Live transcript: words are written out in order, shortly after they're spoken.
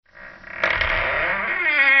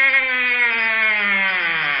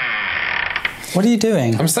What are you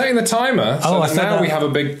doing? I'm setting the timer. So now we have a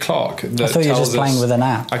big clock. That I thought you were just playing with an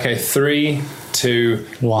app. Okay, 3, 2,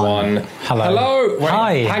 1. Hello. Wait,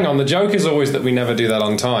 hi. Hang on. The joke is always that we never do that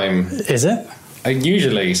on time. Is it?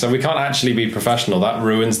 Usually, so we can't actually be professional. That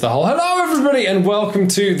ruins the whole. Hello, everybody, and welcome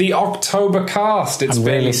to the October cast. I'm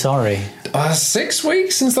really sorry. 6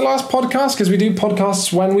 weeks since the last podcast, because we do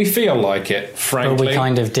podcasts when we feel like it, frankly. But we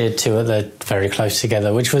kind of did two at the very close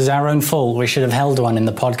together, which was our own fault. We should have held one in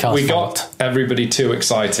the podcast We vault. got everybody too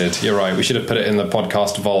excited. You're right. We should have put it in the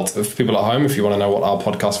podcast vault. For people at home, if you want to know what our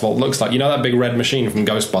podcast vault looks like, you know that big red machine from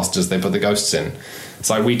Ghostbusters they put the ghosts in? It's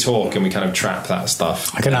like we talk and we kind of trap that stuff.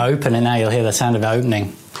 I'm going to open it now. You'll hear the sound of it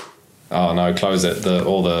opening. Oh no! Close it.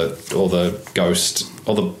 All the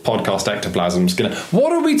podcast ectoplasm's gonna.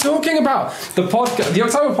 What are we talking about? The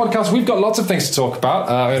October podcast. We've got lots of things to talk about.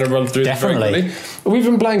 I'm gonna run through them very quickly. We've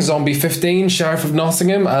been playing Zombie 15, Sheriff of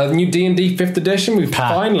Nottingham, the new D&D 5th edition. We've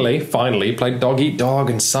finally played Dog Eat Dog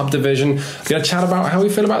and Subdivision. We're gonna chat about how we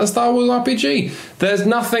feel about the Star Wars RPG. There's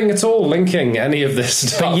nothing at all linking any of this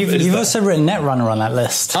stuff. But you've also written Netrunner on that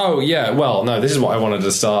list. Oh yeah. Well, no. This is what I wanted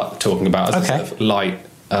to start talking about as a sort of light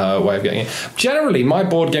way of getting it. Generally, my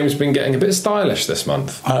board game's been getting a bit stylish this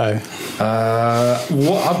month. What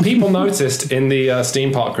people noticed in the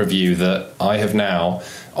Steam Park review that I have now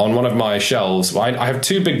on one of my shelves. I have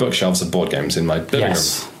two big bookshelves of board games in my living room,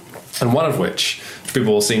 and one of which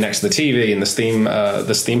people will see next to the TV in the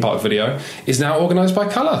Steam Park video is now organised by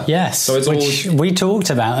colour. Yes, so it's which we talked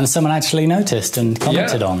about and someone actually noticed and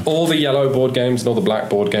commented on. All the yellow board games and all the black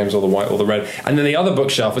board games, all the white, all the red. And then the other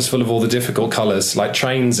bookshelf is full of all the difficult colours. Like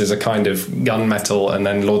Trains is a kind of gunmetal, and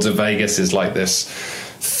then Lords of Vegas is like this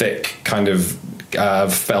thick kind of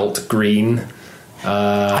felt green.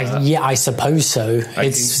 I suppose so.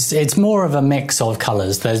 It's more of a mix of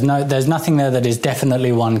colours. There's nothing there that is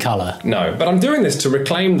definitely one colour. No, but I'm doing this to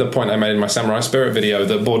reclaim the point I made in my Samurai Spirit video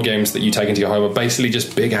that board games that you take into your home are basically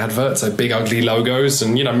just big adverts, so big ugly logos,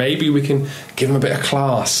 and maybe we can give them a bit of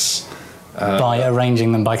class by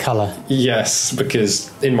arranging them by colour. Yes,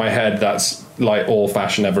 because in my head that's like all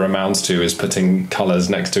fashion ever amounts to is putting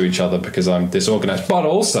colours next to each other because I'm disorganised. But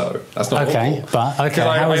also, that's not okay.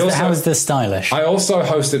 How is this stylish? I also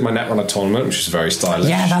hosted my Netrunner tournament, which is very stylish.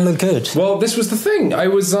 Yeah, that looked good. Well, this was the thing.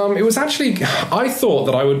 It was actually. I thought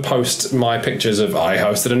that I would post my pictures of I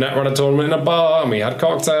hosted a Netrunner tournament in a bar, and we had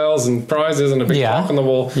cocktails and prizes and a big clock on the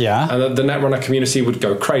wall. Yeah, and the Netrunner community would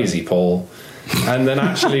go crazy, Paul. And then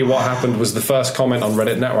actually what happened was the first comment on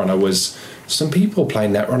Reddit Netrunner was, some people play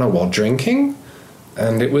Netrunner while drinking.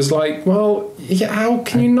 And it was like, well, yeah, how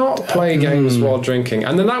can you not play games while drinking?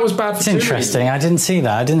 And then that was bad for It's interesting. I didn't see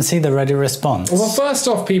that. I didn't see the Reddit response. Well, first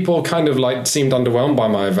off, people kind of like seemed underwhelmed by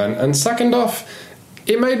my event. And second off,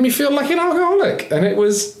 it made me feel like an alcoholic. And it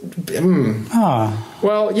was...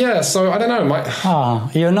 Well, yeah, so I don't know.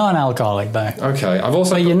 You're not an alcoholic, though. Okay, I've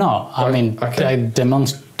also... But you're not. I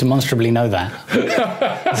demonstrably know that.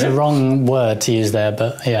 It's a wrong word to use there,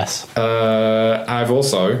 but yes. I've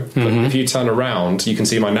also, if you turn around, you can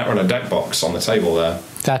see my Netrunner deck box on the table there.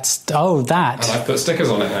 That. And I've put stickers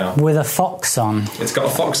on it now. With a fox on. It's got a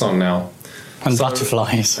fox on now. And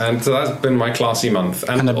butterflies. And so that's been my classy month.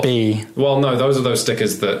 And a bee. Well, no, those are those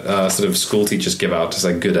stickers that sort of school teachers give out to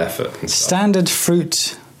say good effort and stuff. Standard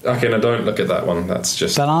fruit. Okay, no, don't look at that one. That's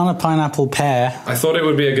just... Banana, pineapple, pear. I thought it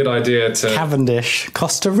would be a good idea to... Cavendish,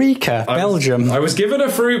 Costa Rica, Belgium. I was given a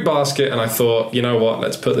fruit basket and I thought, you know what,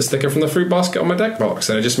 let's put the sticker from the fruit basket on my deck box.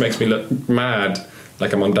 And it just makes me look mad,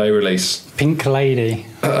 like I'm on day release. Pink lady.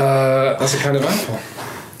 That's a kind of apple.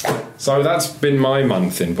 So that's been my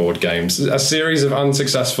month in board games. A series of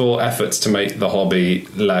unsuccessful efforts to make the hobby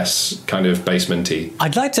less kind of basement-y.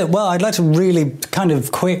 I'd like to really kind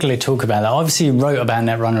of quickly talk about that. Obviously, you wrote about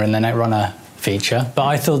Netrunner in the Netrunner feature, but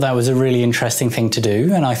I thought that was a really interesting thing to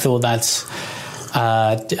do, and I thought that's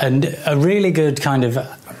a really good kind of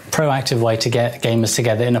proactive way to get gamers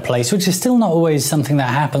together in a place which is still not always something that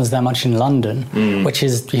happens that much in London, which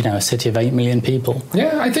is, a city of 8 million people.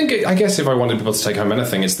 Yeah, I guess if I wanted people to take home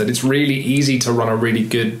anything, it's that it's really easy to run a really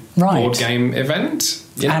good board game event.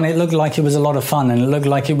 And it looked like it was a lot of fun, and it looked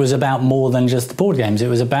like it was about more than just the board games. It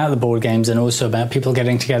was about the board games and also about people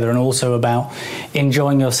getting together and also about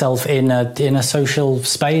enjoying yourself in a social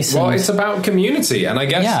space. Well, it's about community, and I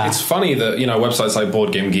guess it's funny that, websites like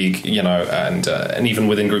Board Game Geek, and even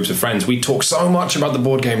within groups of friends, we talk so much about the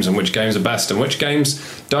board games and which games are best and which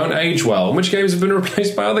games don't age well and which games have been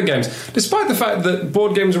replaced by other games, despite the fact that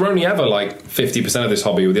board games were only ever like 50% of this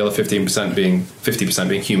hobby, with the other 50%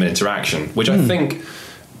 being human interaction, which I think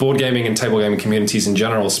board gaming and table gaming communities in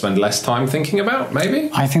general spend less time thinking about, maybe?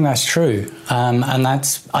 I think that's true. And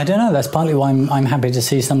that's, I don't know, that's partly why I'm happy to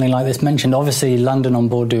see something like this mentioned. Obviously, London On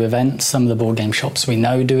Board do events. Some of the board game shops we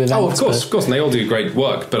know do events. Oh, of course, and they all do great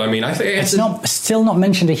work. But I mean, I think it's still not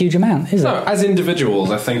mentioned a huge amount, is it? No, as individuals,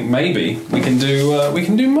 I think maybe we can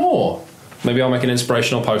do more. Maybe I'll make an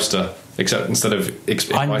inspirational poster. Except instead of...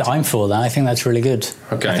 I'm for that. I think that's really good.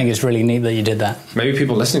 Okay. I think it's really neat that you did that. Maybe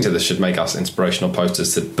people listening to this should make us inspirational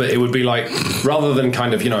posters. But it would be like, rather than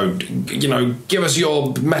kind of, give us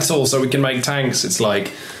your metal so we can make tanks, it's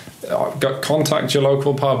like, contact your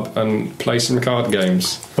local pub and play some card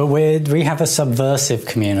games. But we have a subversive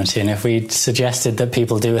community, and if we suggested that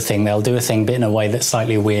people do a thing, they'll do a thing but in a way that's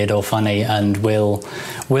slightly weird or funny, and we'll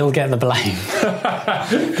get the blame.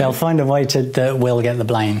 They'll find a way that we'll get the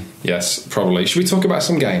blame. Yes, probably. Should we talk about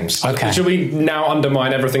some games? Okay. Should we now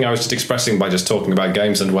undermine everything I was just expressing by just talking about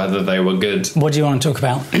games and whether they were good? What do you want to talk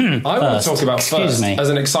about? I want to talk about first, me. as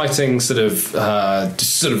an exciting sort of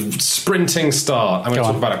sprinting start. I'm going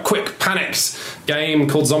to talk about a quick panicked game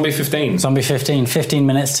called Zombie 15. Zombie 15. 15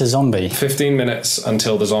 minutes to zombie. 15 minutes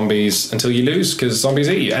until you lose, because zombies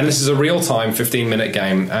eat you. And this is a real-time 15-minute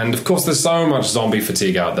game. And of course, there's so much zombie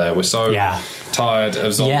fatigue out there. We're so tired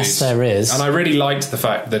of zombies. Yes, there is. And I really liked the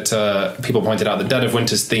fact that people pointed out the Dead of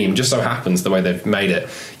Winter's theme just so happens the way they've made it.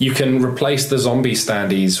 You can replace the zombie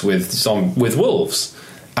standees with wolves.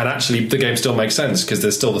 And actually, the game still makes sense because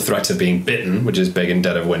there's still the threat of being bitten, which is big in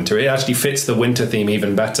Dead of Winter. It actually fits the winter theme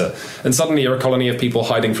even better. And suddenly you're a colony of people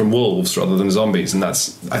hiding from wolves rather than zombies. And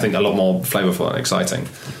that's, I think, a lot more flavourful and exciting.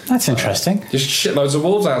 That's interesting. Just shitloads of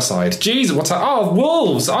wolves outside. Jeez,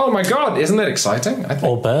 wolves! Oh my god, isn't that exciting? I think.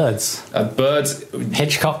 Or birds. Birds.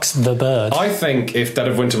 Hitchcock's The Bird. I think if Dead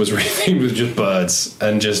of Winter was rethemed with just birds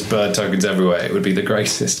and just bird tokens everywhere, it would be the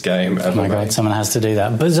greatest game ever. Oh my god, someone has to do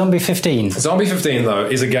that. But Zombie 15. Zombie 15, though,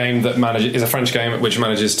 is a game that is a French game which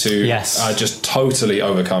manages to just totally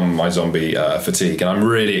overcome my zombie fatigue, and I'm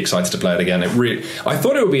really excited to play it again. I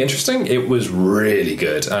thought it would be interesting. It was really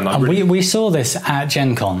good, and we saw this at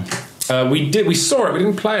Gen Con. We saw it. We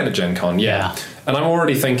didn't play it at Gen Con. Yeah. And I'm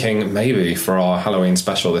already thinking maybe for our Halloween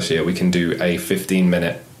special this year we can do a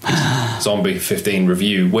 15-minute Zombie 15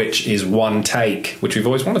 review, which is one take, which we've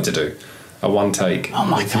always wanted to do. A one take. Oh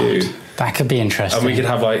my god. That could be interesting. And we could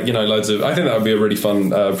have loads of... I think that would be a really fun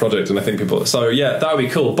project, and I think people... So, yeah, that would be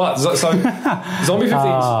cool. But, so Zombie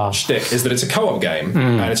 15's shtick is that it's a co-op game,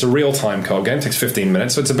 and it's a real-time co-op game. It takes 15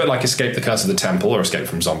 minutes, so it's a bit like Escape the Curse of the Temple or Escape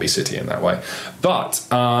from Zombie City in that way. But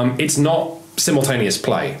it's not simultaneous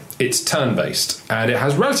play. It's turn-based, and it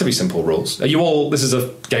has relatively simple rules. This is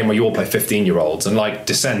a game where you all play 15-year-olds, and like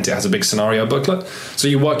Descent, it has a big scenario booklet. So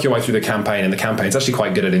you work your way through the campaign, and the campaign's actually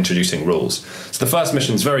quite good at introducing rules. So the first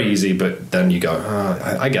mission's very easy, but then you go,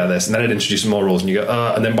 I get this, and then it introduces more rules, and you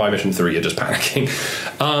go, and then by mission 3, you're just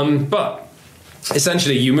panicking. But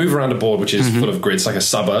essentially, you move around a board which is full of grids, like a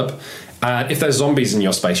suburb, and if there's zombies in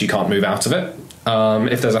your space, you can't move out of it.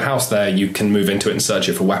 If there's a house there, you can move into it and search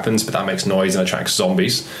it for weapons, but that makes noise and attracts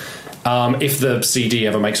zombies. If the CD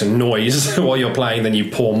ever makes a noise while you're playing, then you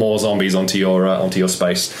pour more zombies onto your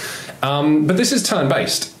space. But this is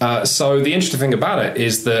turn-based. So the interesting thing about it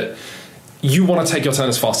is that you want to take your turn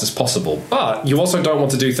as fast as possible, but you also don't want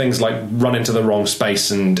to do things like run into the wrong space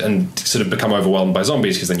and sort of become overwhelmed by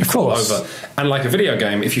zombies, because then you fall over. And like a video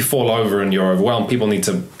game, if you fall over and you're overwhelmed, people need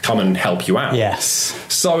to come and help you out. Yes.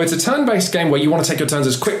 So it's a turn-based game where you want to take your turns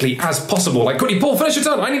as quickly as possible. Like, quickly, Paul, finish your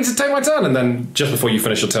turn. I need to take my turn. And then just before you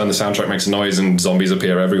finish your turn, the soundtrack makes a noise and zombies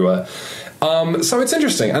appear everywhere. So it's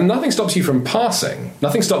interesting. And nothing stops you from passing.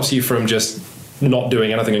 Nothing stops you from just not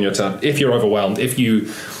doing anything on your turn. If you're overwhelmed, if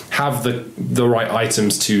you have the right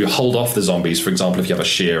items to hold off the zombies, for example, if you have a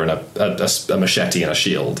shear and a machete and a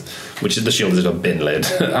shield, which the shield is a bin lid,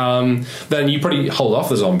 then you probably hold off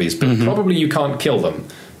the zombies, but probably you can't kill them.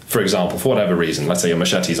 For example, for whatever reason, let's say your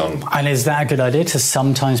machete's on. And is that a good idea to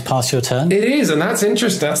sometimes pass your turn? It is, and that's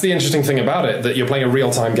interesting. That's the interesting thing about it, that you're playing a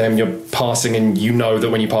real-time game, you're passing, and you know that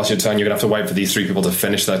when you pass your turn, you're going to have to wait for these 3 people to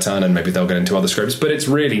finish their turn, and maybe they'll get into other scripts, but it's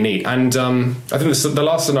really neat. And I think the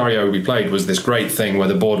last scenario we played was this great thing where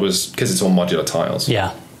the board was, because it's all modular tiles.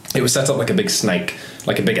 Yeah. It was set up like a big snake,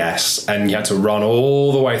 like a big S, and you had to run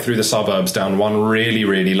all the way through the suburbs down one really,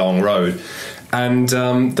 really long road. And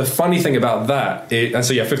the funny thing about that, and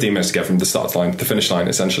so 15 minutes to get from the start line to the finish line,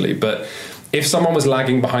 essentially. But if someone was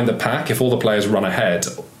lagging behind the pack, if all the players run ahead,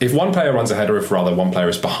 if one player runs ahead, or if rather one player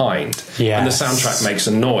is behind, and the soundtrack makes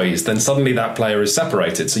a noise, then suddenly that player is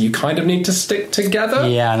separated. So you kind of need to stick together.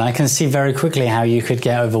 Yeah, and I can see very quickly how you could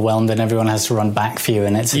get overwhelmed and everyone has to run back for you,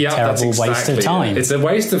 and it's a terrible waste of time. It's a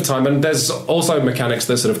waste of time, and there's also mechanics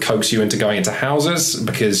that sort of coax you into going into houses,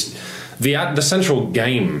 because the central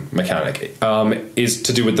game mechanic is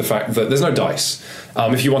to do with the fact that there's no dice.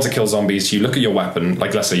 If you want to kill zombies, you look at your weapon,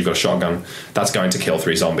 like let's say you've got a shotgun, that's going to kill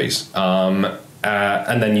 3 zombies.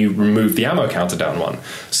 And then you remove the ammo counter down 1.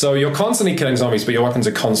 So you're constantly killing zombies, but your weapons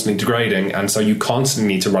are constantly degrading, and so you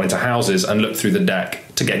constantly need to run into houses and look through the deck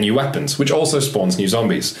to get new weapons, which also spawns new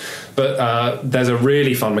zombies. But there's a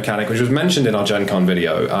really fun mechanic, which was mentioned in our Gen Con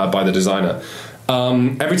video by the designer.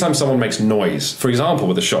 Every time someone makes noise, for example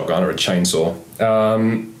with a shotgun or a chainsaw,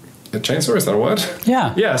 a chainsaw, is that a word?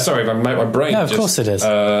 Yeah. Yeah, sorry, my brain of course it is.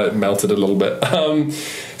 Melted a little bit.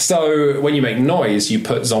 So when you make noise, you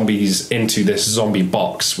put zombies into this zombie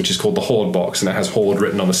box, which is called the Horde box, and it has Horde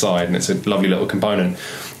written on the side, and it's a lovely little component.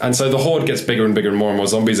 And so the Horde gets bigger and bigger and more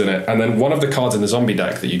zombies in it, and then one of the cards in the zombie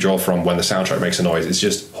deck that you draw from when the soundtrack makes a noise is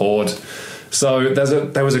just Horde. So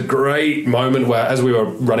there was a great moment where, as we were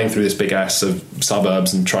running through this big S of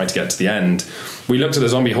suburbs and trying to get to the end, we looked at the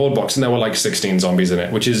zombie Horde box and there were like 16 zombies in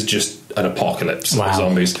it, which is just an apocalypse of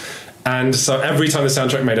zombies. And so every time the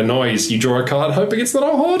soundtrack made a noise, you draw a card hoping it's not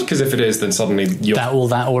a Horde, because if it is, then suddenly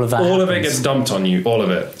all of it gets dumped on you, all of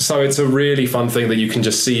it. So it's a really fun thing that you can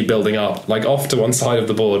just see building up, like off to one side of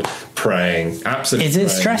the board, praying. Absolutely. Is it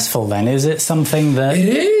stressful then? Is it something that... It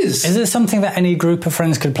is. Is it something that any group of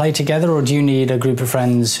friends could play together, or do you need a group of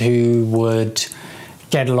friends who would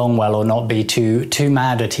get along well or not be too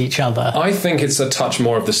mad at each other? I think it's a touch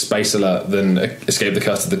more of the Space Alert than Escape the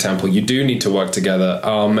Curse of the Temple. You do need to work together,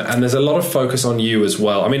 and there's a lot of focus on you as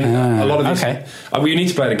well. I mean, a lot of these... Okay. You need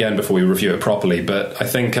to play it again before we review it properly, but I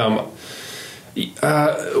think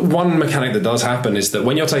one mechanic that does happen is that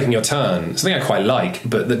when you're taking your turn, something I quite like,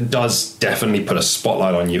 but that does definitely put a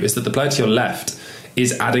spotlight on you, is that the player to your left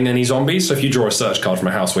is adding any zombies. So if you draw a search card from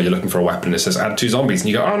a house where you're looking for a weapon and it says add 2 zombies, and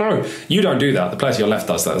you go, oh no, you don't do that, the player to your left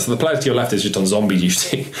does that. So the player to your left is just on zombies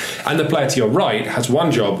usually, and the player to your right has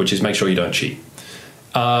one job, which is make sure you don't cheat,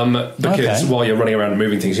 because while you're running around and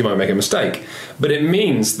moving things you might make a mistake. But it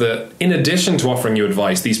means that in addition to offering you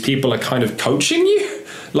advice, these people are kind of coaching you,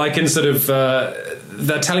 like instead of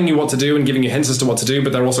they're telling you what to do and giving you hints as to what to do,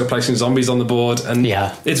 but they're also placing zombies on the board. And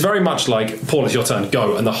it's very much like, Paul, it's your turn,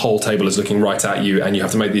 go, and the whole table is looking right at you, and you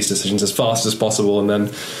have to make these decisions as fast as possible.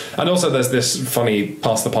 And also there's this funny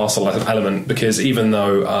pass the parcel element, because even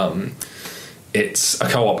though it's a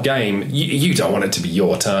co-op game, you don't want it to be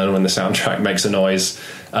your turn when the soundtrack makes a noise,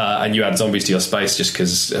 and you add zombies to your space just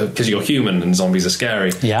because you're human and zombies are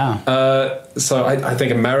scary. So I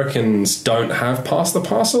think Americans don't have pass the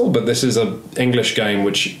parcel, but this is an English game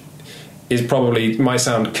which is probably might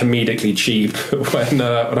sound comedically cheap when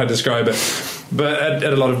I describe it. But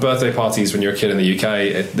at a lot of birthday parties when you're a kid in the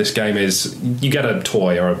UK, this game is, you get a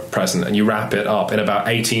toy or a present and you wrap it up in about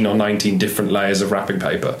 18 or 19 different layers of wrapping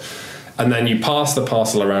paper. And then you pass the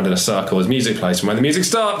parcel around in a circle as music plays. And when the music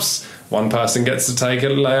stops, one person gets to take a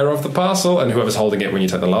layer off the parcel, and whoever's holding it when you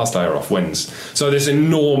take the last layer off wins. So this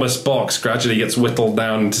enormous box gradually gets whittled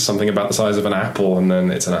down to something about the size of an apple, and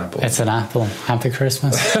then it's an apple. It's an apple. Happy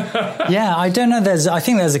Christmas. Yeah, I don't know. I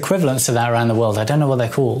think there's equivalents to that around the world. I don't know what they're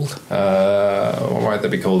called. What might they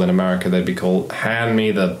be called in America? They'd be called Hand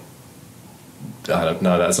Me the... I don't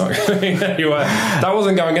know, that's not going anywhere. That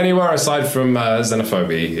wasn't going anywhere aside from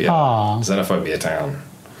Xenophobia. Xenophobia Town.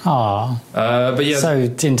 But yeah. So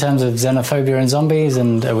in terms of Xenophobia and zombies,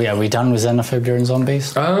 and are we done with Xenophobia and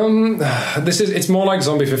zombies? It's more like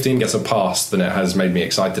Zombie 15 gets a pass than it has made me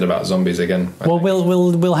excited about zombies again.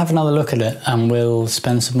 We'll have another look at it, and we'll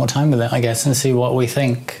spend some more time with it, I guess, and see what we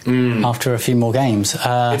think after a few more games.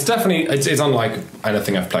 It's definitely it's unlike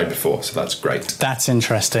anything I've played before, so that's great. That's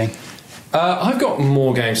interesting. I've got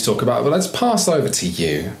more games to talk about, but let's pass over to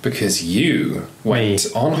you, because you went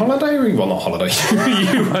on holiday. Well, not holiday.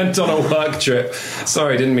 You went on a work trip.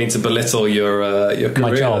 Sorry, I didn't mean to belittle your career.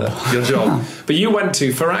 My job. Your job. But you went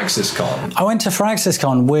to Firaxis Con. I went to Firaxis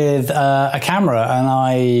Con with a camera, and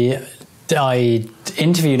I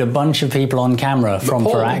interviewed a bunch of people on camera from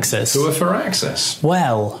Firaxis. Who are Firaxis?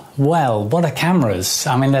 Well, what are cameras?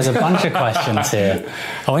 I mean, there's a bunch of questions here.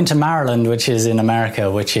 I went to Maryland, which is in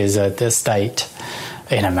America, which is the state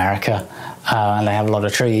in America, and they have a lot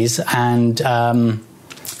of trees. And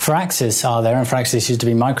Firaxis are there, and Firaxis used to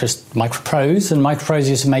be Microprose, and Microprose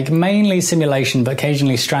used to make mainly simulation but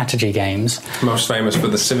occasionally strategy games. Most famous for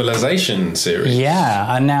the Civilization series.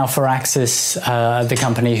 Yeah, and now Firaxis, the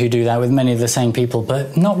company who do that with many of the same people,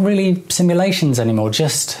 but not really simulations anymore,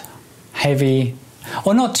 just heavy,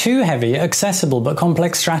 or not too heavy, accessible but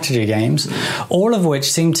complex strategy games, all of which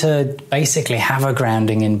seem to basically have a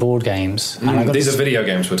grounding in board games. These are video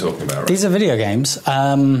games we're talking about, right? These are video games,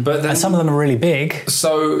 but then, and some of them are really big.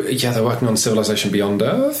 So, yeah, they're working on Civilization Beyond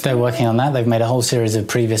Earth? They're working on that. They've made a whole series of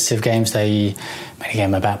previous Civ games. They made a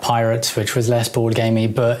game about pirates, which was less board gamey,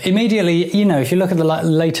 but immediately, if you look at the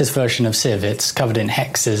latest version of Civ, it's covered in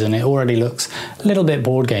hexes, and it already looks a little bit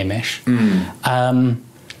board game-ish.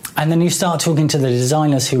 And then you start talking to the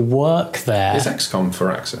designers who work there. Is XCOM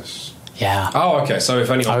Firaxis? Yeah. Oh, okay. So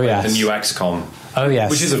if anyone played the new XCOM,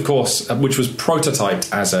 which is, of course, which was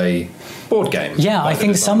prototyped as a board game. Yeah, I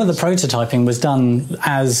think some of the prototyping was done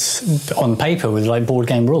as on paper with like board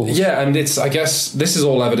game rules. Yeah, and I guess this is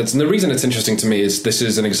all evidence, and the reason it's interesting to me is this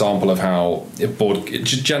is an example of how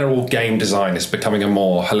general game design is becoming a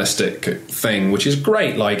more holistic thing, which is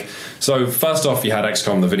great. Like, so first off, you had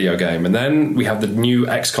XCOM the video game, and then we have the new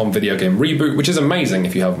XCOM video game reboot, which is amazing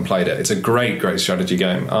if you haven't played it. It's a great strategy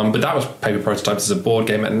game. But that was paper prototyped as a board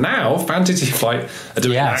game, and now Fantasy Flight are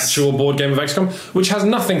doing an actual board game of XCOM, which has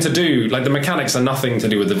nothing to do, like the mechanics are nothing to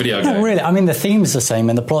do with the video game. Not really. I mean, the theme's the same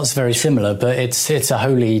and the plot's very similar, but it's a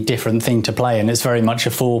wholly different thing to play, and it's very much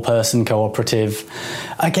a four-person cooperative.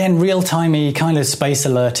 Again, real-timey, kind of space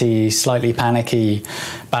alerty, slightly panicky.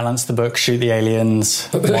 Balance the book, shoot the aliens.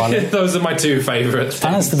 Those are my two favourite things.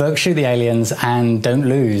 Balance the book, shoot the aliens, and don't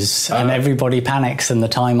lose. And everybody panics, and the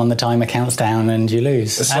time on the timer counts down, and you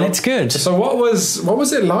lose. And it's good. So what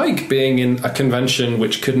was it like being in a convention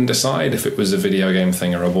which couldn't decide if it was a video game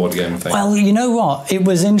thing or a board game thing? Well, you know what? It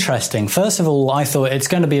was interesting. First of all, I thought it's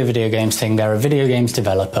going to be a video games thing. They're a video games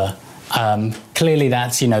developer. Clearly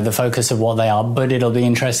that's, the focus of what they are, but it'll be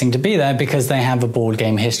interesting to be there because they have a board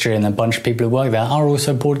game history, and a bunch of people who work there are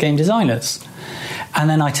also board game designers. And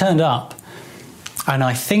then I turned up, and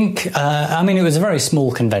I think, it was a very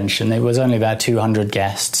small convention. It was only about 200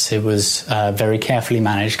 guests. It was very carefully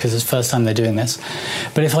managed because it's the first time they're doing this.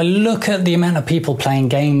 But if I look at the amount of people playing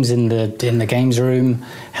games in the games room,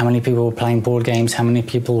 how many people were playing board games, how many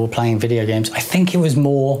people were playing video games, I think it was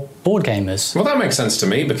more board gamers. Well, that makes sense to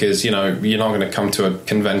me because, you're not going to come to a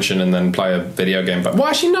convention and then play a video game. But, well,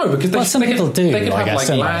 actually, no, because some people do. They could have, like,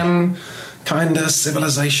 LAN kind of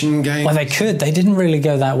Civilization games. Well, they could. They didn't really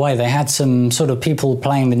go that way. They had some sort of people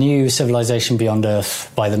playing the new Civilization Beyond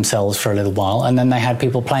Earth by themselves for a little while, and then they had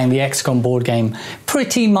people playing the XCOM board game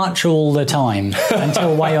pretty much all the time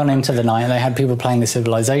until way on into the night. They had people playing the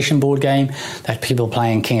Civilization board game. They had people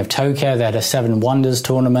playing King of Tokyo. They had a Seven Wonders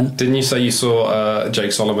tournament. Didn't you say you saw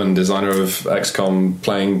Jake Solomon, designer of XCOM,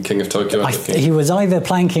 playing King of Tokyo? He was either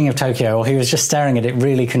playing King of Tokyo or he was just staring at it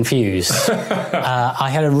really confused. I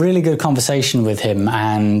had a really good conversation with him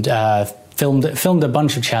and filmed a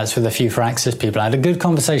bunch of chats with a few Firaxis people. I had a good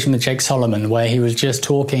conversation with Jake Solomon where he was just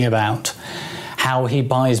talking about how he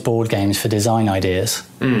buys board games for design ideas.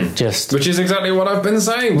 Which is exactly what I've been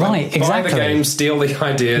saying. Right, exactly. Buy the game, steal the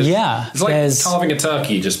ideas. Yeah. It's like carving a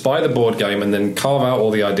turkey. Just buy the board game and then carve out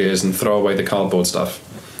all the ideas and throw away the cardboard stuff.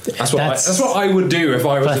 That's what I would do if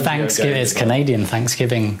I was a Thanksgiving. It's Canadian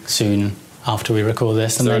Thanksgiving soon. After we record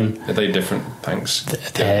this, and then are they different? Thanks.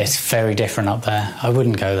 It's very different up there. I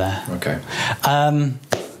wouldn't go there. Okay.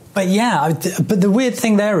 But the weird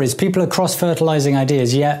thing there is people are cross-fertilizing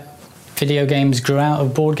ideas. Yet video games grew out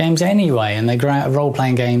of board games anyway, and they grew out of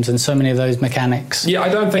role-playing games, and so many of those mechanics. Yeah, I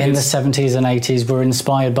don't think in the 70s and 80s were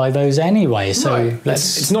inspired by those anyway. So right.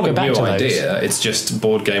 It's not a new idea. It's just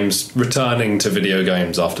board games returning to video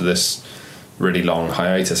games after this really long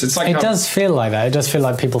hiatus. It's like it does feel like that. It does feel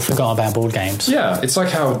like people forgot about board games. Yeah, it's like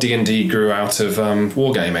how D&D grew out of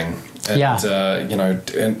wargaming. And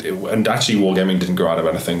actually wargaming didn't grow out of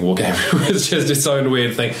anything. Wargaming was just its own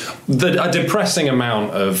weird thing. A depressing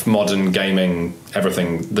amount of modern gaming,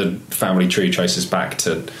 everything, the family tree traces back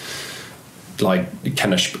to like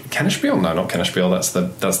Kennerspiel? No, not Kennerspiel. That's the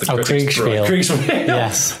Kriegspiel. Kriegspiel.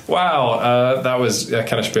 Yes. Wow. That was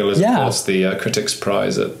Kennerspiel is of course the Critics'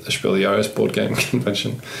 Prize at the Spiel des Jahres board game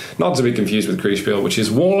convention. Not to be confused with Kriegspiel, which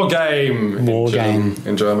is war game.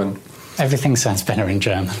 In German. Everything sounds better in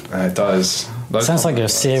German. It does. It sounds like you're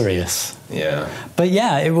serious. Yeah. But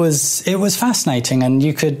yeah, it was fascinating, and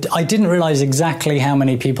I didn't realize exactly how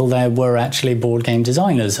many people there were actually board game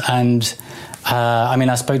designers, and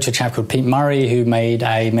I spoke to a chap called Pete Murray who made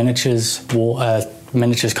a miniatures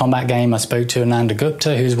miniatures combat game. I spoke to Ananda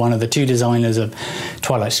Gupta, who's one of the 2 designers of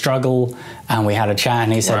Twilight Struggle, and we had a chat,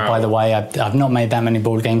 and he said, by the way, I've not made that many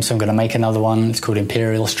board games, so I'm going to make another one. It's called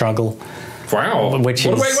Imperial Struggle. Wow. Which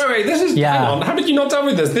is, wait. This is... Hang on. How did you not tell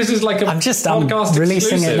me this? This is like a podcast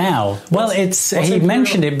releasing exclusive. it now. Well, he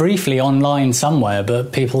mentioned it briefly online somewhere,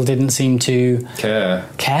 but people didn't seem to... Care?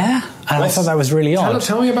 And I thought that was really odd.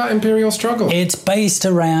 Tell me about Imperial Struggle. It's based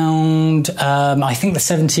around, I think,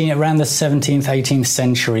 around the 17th, 18th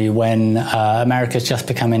century, when America's just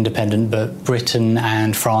become independent, but Britain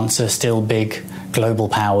and France are still big global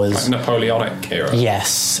powers. Like Napoleonic era.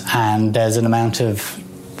 Yes, and there's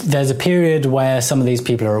a period where some of these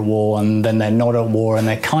people are at war, and then they're not at war, and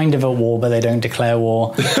they're kind of at war, but they don't declare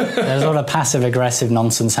war. There's a lot of passive-aggressive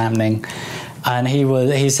nonsense happening. And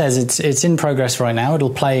he says it's in progress right now.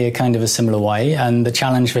 It'll play a kind of a similar way. And the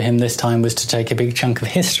challenge for him this time was to take a big chunk of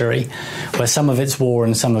history, where some of it's war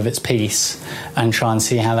and some of it's peace, and try and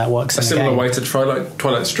see how that works. A similar way to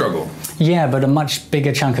Twilight Struggle. Yeah, but a much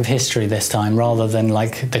bigger chunk of history this time, rather than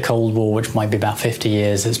like the Cold War, which might be about 50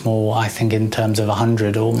 years. It's more, I think, in terms of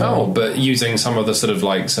 100 or more. Oh, but using some of the sort of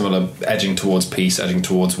like similar edging towards peace, edging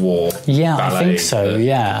towards war. Yeah, ballet, I think so,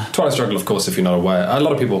 yeah. Twilight Struggle, of course, if you're not aware, a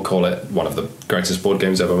lot of people call it one of the greatest board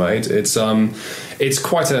games ever made. It's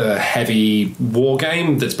quite a heavy war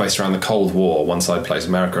game that's based around the Cold War. One side plays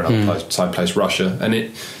America, another side plays Russia, and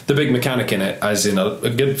the big mechanic in it, as in a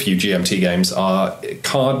good few GMT games, are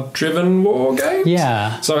card-driven war games.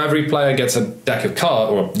 Yeah. So every player gets a deck of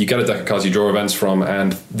cards, or you get a deck of cards you draw events from,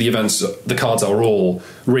 and the cards are all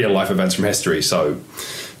real-life events from history. So,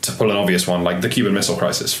 to pull an obvious one, like the Cuban Missile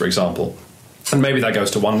Crisis, for example. And maybe that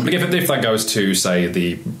goes to one. If that goes to, say,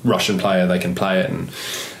 the Russian player, they can play it and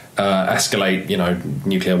escalate,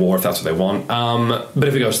 nuclear war if that's what they want. But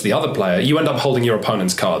if it goes to the other player, you end up holding your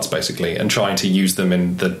opponent's cards, basically, and trying to use them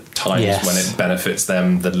in the times when it benefits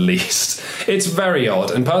them the least. It's very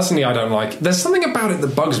odd. And personally, I don't like... There's something about it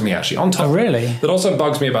that bugs me, actually, on top of it, that also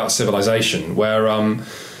bugs me about Civilization, where...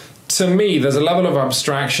 to me, there's a level of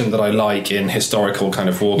abstraction that I like in historical kind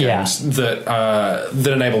of war games that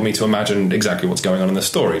enable me to imagine exactly what's going on in the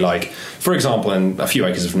story. Like, for example, in A Few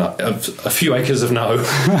Acres of No. I thought you were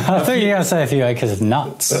going to say A Few Acres of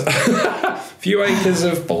Nuts. Few Acres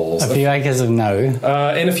of Balls. A Few Acres of No.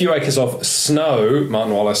 In A Few Acres of Snow,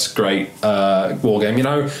 Martin Wallace, great war game. Wait,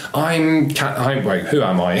 who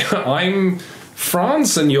am I? I'm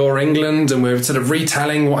France and you're England, and we're sort of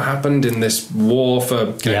retelling what happened in this war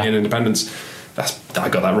for Canadian independence. I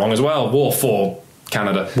got that wrong as well. War for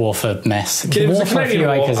Canada. War for mess. It was a Canadian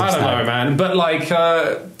war. I don't know, man. But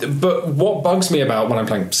but what bugs me about when I'm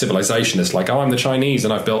playing Civilization is like, I'm the Chinese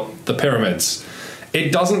and I've built the pyramids.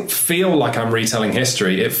 It doesn't feel like I'm retelling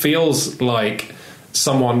history. It feels like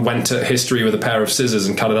someone went to history with a pair of scissors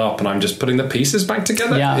and cut it up, and I'm just putting the pieces back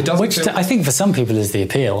together. Yeah, I think for some people is the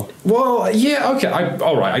appeal. Well, yeah, okay.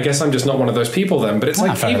 All right, I guess I'm just not one of those people then. But it's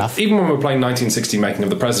like, even when we're playing 1960 Making of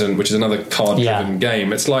the President, which is another card-driven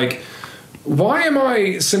game, it's like, why am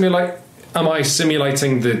I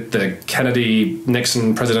simulating the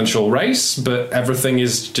Kennedy-Nixon presidential race, but everything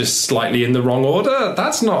is just slightly in the wrong order?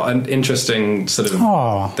 That's not an interesting sort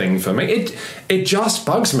of thing for me. It just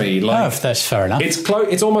bugs me. Like, that's fair enough.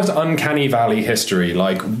 It's almost uncanny valley history.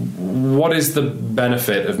 Like, what is the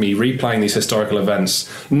benefit of me replaying these historical events,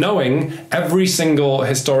 knowing every single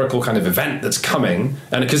historical kind of event that's coming,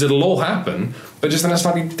 and because it'll all happen, but just in a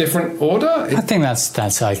slightly different order? I think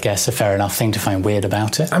that's I guess, a fair enough thing to find weird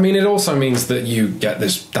about it. I mean, it also means that you get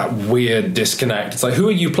that weird disconnect. It's like, who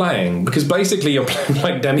are you playing? Because basically you're playing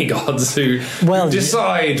like demigods who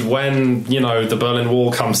decide when, the Berlin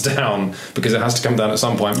Wall comes down, because it has to come down at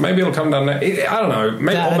some point. Maybe it'll come down. I don't know.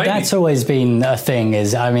 Maybe. That's always been a thing.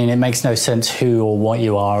 It makes no sense who or what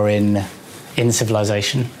you are in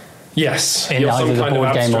Civilization. Yes, in either the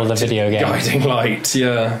board game or the video game. Guiding light,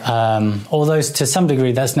 yeah. Although to some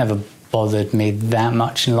degree that's never bothered me that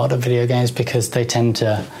much in a lot of video games, because they tend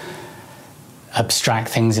to abstract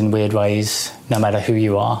things in weird ways, no matter who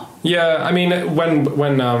you are. Yeah, I mean,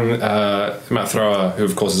 when Matt Thrower, who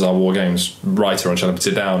of course is our War Games writer on Shut Up and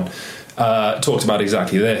Sit Down, talked about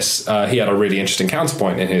exactly this, he had a really interesting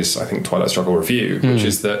counterpoint in his, I think, Twilight Struggle review, which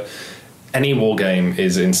is that any war game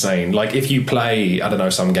is insane. Like, if you play, I don't know,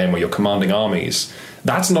 some game where you're commanding armies,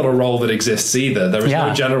 that's not a role that exists either. There is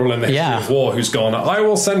no general in the history of war who's gone, I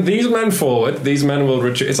will send these men forward, these men will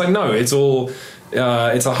retreat. It's like, no, it's all...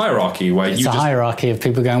 it's a hierarchy where it's a hierarchy of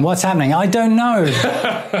people going, what's happening? I don't know.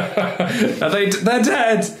 They're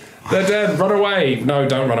dead. They're dead. Run away. No,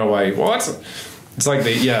 don't run away. What? It's like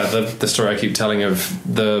the story I keep telling of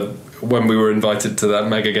when we were invited to that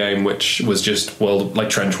mega game, which was just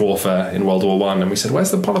trench warfare in World War One, and we said,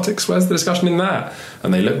 "Where's the politics? Where's the discussion in that?"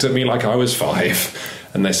 And they looked at me like I was 5.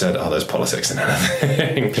 And they said, "Oh, there's politics in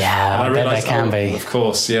anything." Yeah, and I realised, there can be. Of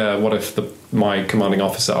course, yeah. What if my commanding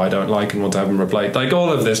officer I don't like and want to have him replaced? Like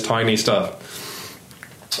all of this tiny stuff.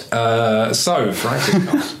 I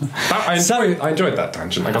enjoyed that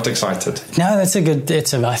tangent. I got excited. No, that's I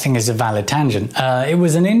think it's a valid tangent. It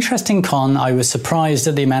was an interesting con. I was surprised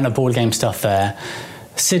at the amount of board game stuff there.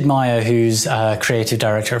 Sid Meier, who's creative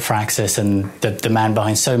director at Firaxis and the man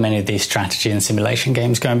behind so many of these strategy and simulation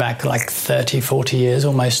games going back like 30, 40 years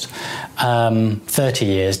almost, 30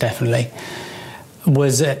 years definitely,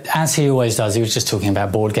 was, as he always does, he was just talking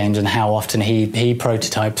about board games and how often he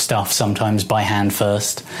prototyped stuff sometimes by hand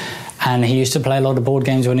first. And he used to play a lot of board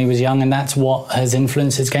games when he was young, and that's what has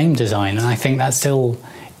influenced his game design. And I think that's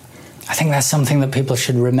something that people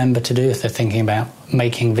should remember to do if they're thinking about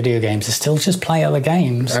making video games, is still just play other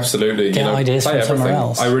games. Absolutely. Get ideas from somewhere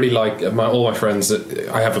else. I really like all my friends.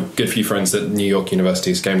 I have a good few friends at New York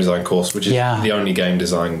University's game design course, which is the only game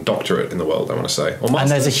design doctorate in the world, I want to say. And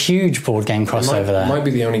there's a huge board game crossover there. It might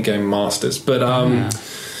be the only game masters. But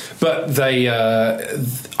But they,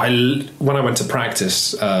 when I went to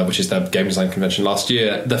Practice, which is their game design convention last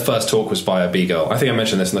year, the first talk was by a B-girl. I think I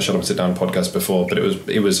mentioned this in the Shut Up and Sit Down podcast before, but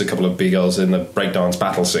it was a couple of B-girls in the breakdance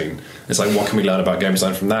battle scene. It's like, what can we learn about game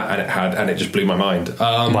design from that? And it just blew my mind.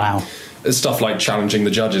 Wow. Stuff like challenging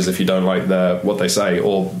the judges if you don't like what they say,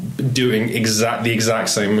 or doing the exact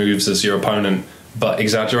same moves as your opponent, but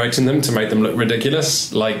exaggerating them to make them look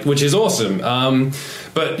ridiculous, which is awesome.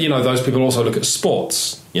 But those people also look at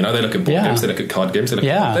sports. They look at board games, they look at card games, they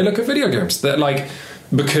look at video games. They're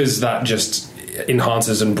because that just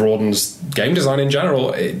enhances and broadens game design in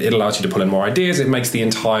general. It allows you to pull in more ideas. It makes the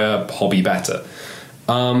entire hobby better.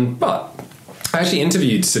 But I actually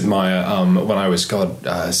interviewed Sid Meier when I was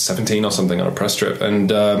 17 or something on a press trip, and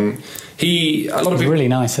he's really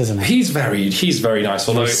nice, isn't he? He's very nice.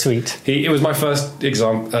 Although sweet. It was my first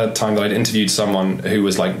time that I'd interviewed someone who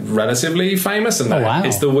was relatively famous, and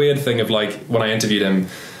it's the weird thing of when I interviewed him.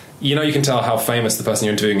 You can tell how famous the person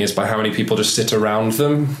you're interviewing is by how many people just sit around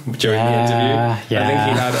them during the interview.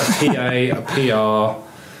 Yeah. I think he had a PA, a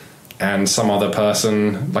PR, and some other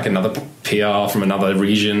person, another PR from another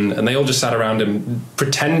region, and they all just sat around him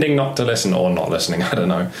pretending not to listen, or not listening, I don't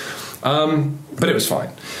know. But it was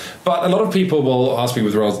fine. But a lot of people will ask me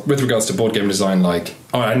with regards to board game design,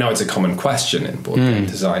 I know it's a common question in board game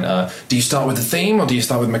design. Do you start with the theme or do you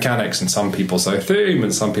start with mechanics? And some people say theme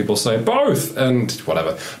and some people say both and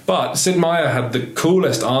whatever. But Sid Meier had the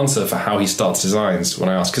coolest answer for how he starts designs when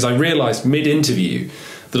I asked, because I realised mid-interview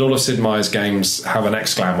that all of Sid Meier's games have an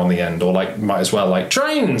exclam on the end, or might as well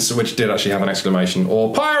trains, which did actually have an exclamation,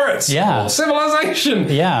 or pirates, or civilization.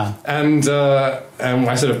 Yeah. And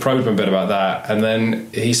I sort of probed him a bit about that, and then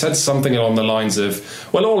he said something along the lines of,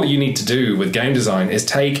 well, all you need to do with game design is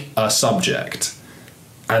take a subject,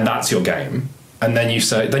 and that's your game. And then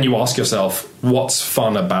you ask yourself, what's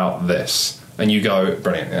fun about this? And you go,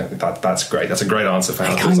 brilliant, that's great. That's a great answer for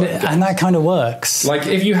how to design games. And that kind of works.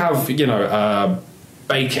 If you have,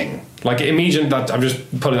 baking. I'm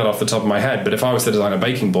just pulling that off the top of my head, but if I was to design a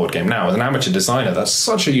baking board game now as an amateur designer, that's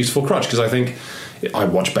such a useful crutch, because I think I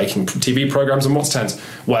watch baking TV programs, and what's tense?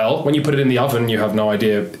 Well, when you put it in the oven, you have no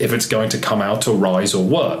idea if it's going to come out or rise or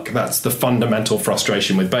work. That's the fundamental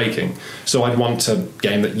frustration with baking. So I'd want a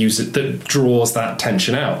game that draws that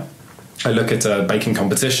tension out. I look at baking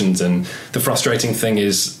competitions, and the frustrating thing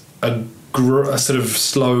is a sort of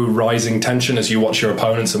slow rising tension as you watch your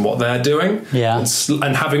opponents and what they're doing,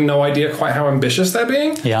 and having no idea quite how ambitious they're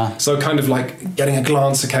being. So kind of getting a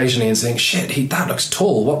glance occasionally and saying, shit, that looks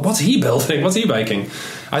tall, what's he building, what's he baking?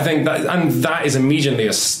 I think that is immediately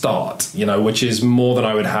a start, which is more than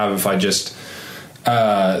I would have if I just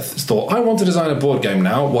thought, I want to design a board game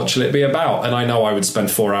now, what shall it be about? And I know I would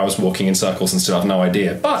spend 4 hours walking in circles and still have no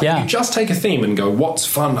idea. But you just take a theme and go, what's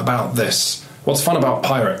fun about this? What's fun about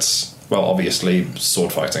pirates? Well, obviously,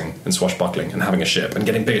 sword fighting and swashbuckling and having a ship and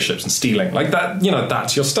getting bigger ships and stealing.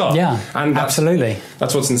 That's your start. Yeah, and absolutely.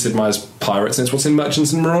 That's what's in Sid Meier's Pirates, and it's what's in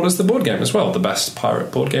Merchants and Marauders, the board game as well, the best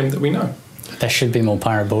pirate board game that we know. There should be more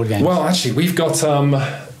pirate board games. Well, actually, we've got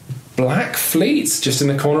Black Fleet just in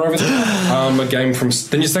the corner over there. A game from...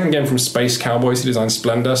 Then your second game from Space Cowboys, who designed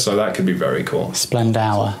Splendor, so that could be very cool.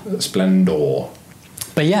 Splendor.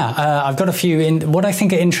 But I've got a few what I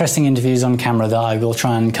think are interesting interviews on camera that I will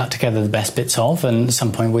try and cut together the best bits of, and at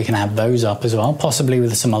some point we can have those up as well, possibly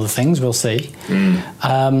with some other things, we'll see.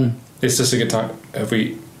 It's just a good time.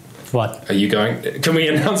 What? Are you going... Can we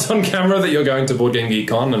announce on camera that you're going to Board Game Geek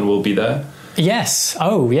Con and we'll be there? Yes.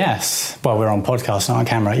 Oh, yes. Well, we're on podcast, not on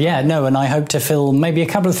camera. Yeah, no, and I hope to film maybe a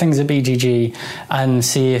couple of things at BGG and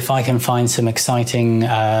see if I can find some exciting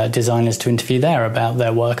designers to interview there about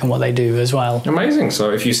their work and what they do as well. Amazing.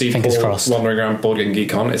 So if you see Fingers Paul crossed. wandering around Board Game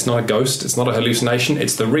Geek On, it's not a ghost, it's not a hallucination,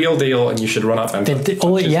 it's the real deal, and you should run up and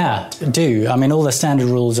do. I mean, all the standard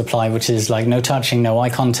rules apply, which is like no touching, no eye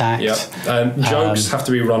contact. Yep. And jokes have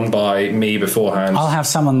to be run by me beforehand. I'll have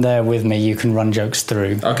someone there with me you can run jokes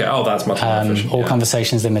through. Okay, that's much more efficient. All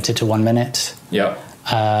conversations limited to 1 minute. Yeah.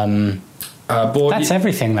 That's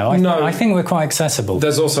everything, though. I think we're quite accessible.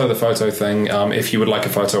 There's also the photo thing. If you would like a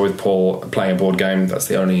photo with Paul playing a board game, that's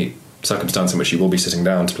the only circumstance in which you will be sitting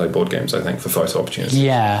down to play board games, I think, for photo opportunities.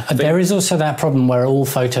 Yeah, there is also that problem where all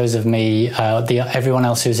photos of me, everyone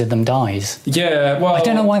else who's in them dies. Yeah, well, I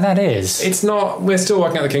don't know why that is. It's not. We're still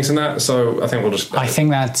working out the kinks in that, so I think we'll just. I think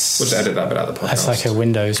that's. We'll just edit that bit out of the podcast. That's like a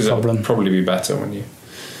Windows problem. It'll probably be better when you.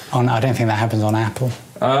 I don't think that happens on Apple.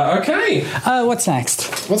 Okay. What's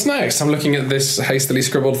next? What's next? I'm looking at this hastily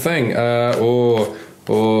scribbled thing. I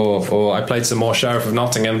played some more Sheriff of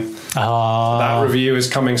Nottingham. That review is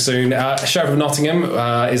coming soon. Sheriff of Nottingham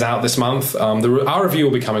is out this month. Our review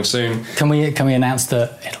will be coming soon. Can we announce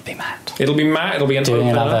that it'll be Matt? It'll be Matt. It'll be an doing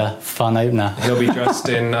opener. Another fun opener. He'll be dressed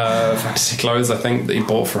in fantasy clothes, I think, that he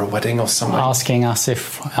bought for a wedding or something. Asking us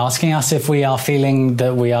if we are feeling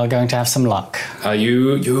that we are going to have some luck. Are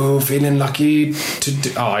you feeling lucky to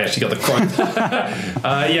do... Oh, I actually got the quote.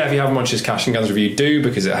 Yeah, if you haven't watched his Cash and Guns review, do,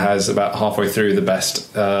 because it has about halfway through the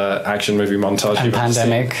best action movie montage and you've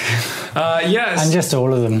Pandemic. Yes. And just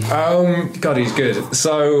all of them. God, he's good.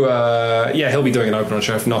 So, he'll be doing an open on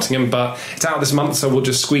Sheriff of Nottingham, but it's out this month, so we'll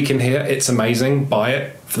just squeak in here. It's amazing. Buy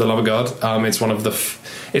it, for the love of God. It's one of the...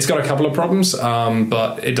 It's got a couple of problems,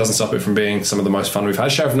 but it doesn't stop it from being some of the most fun we've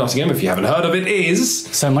had. Sheriff of Nottingham, if you haven't heard of it, is...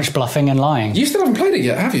 So much bluffing and lying. You still haven't played it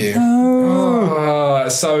yet, have you? No.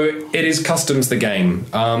 So it is customs the game.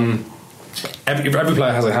 Every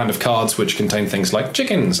player has a hand of cards which contain things like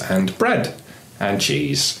chickens and bread and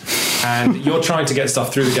cheese. And you're trying to get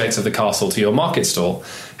stuff through the gates of the castle to your market stall.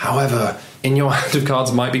 However, in your hand of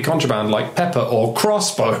cards might be contraband like pepper or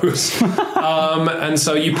crossbows. And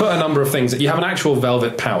so you put a number of things. You have an actual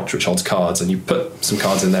velvet pouch which holds cards, and you put some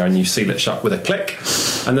cards in there and you seal it shut with a click.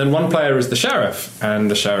 And then one player is the sheriff, and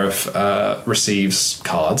the sheriff receives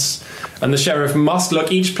cards. And the sheriff must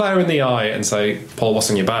look each player in the eye and say, "Paul, what's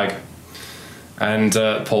in your bag?" And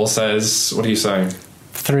Paul says, what do you say?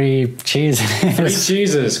 3 cheeses. 3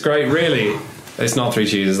 cheeses. Great, really? It's not 3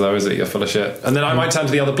 cheeses, though, is it? You're full of shit. And then I might turn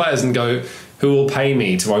to the other players and go, who will pay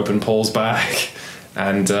me to open Paul's bag?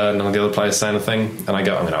 And none of the other players say anything. And I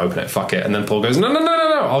go, I'm going to open it, fuck it. And then Paul goes, no,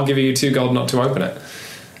 I'll give you 2 gold not to open it.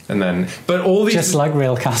 And then, but all these... Just like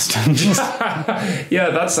real customs. Yeah,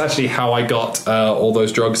 that's actually how I got all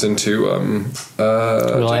those drugs into...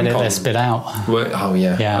 we'll edit this bit out. Oh,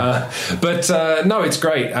 yeah. Yeah. No, it's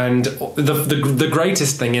great. And the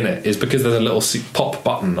greatest thing in it is because there's a little pop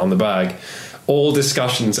button on the bag, all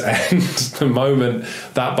discussions end the moment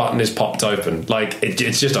that button is popped open. Like,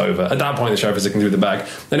 it's just over. At that point, the sheriff is looking through the bag.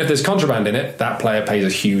 Then if there's contraband in it, that player pays a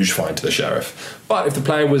huge fine to the sheriff. But if the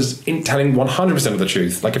player was telling 100% of the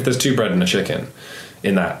truth, like if there's 2 bread and a chicken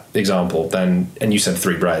in that example, then, and you said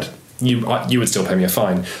 3 bread, you would still pay me a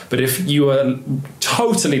fine. But if you were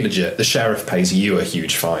totally legit, the sheriff pays you a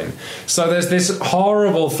huge fine. So there's this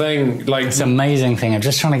horrible thing, like... It's an amazing thing. I'm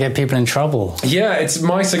just trying to get people in trouble. Yeah, it's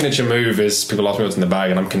my signature move is people ask me what's in the bag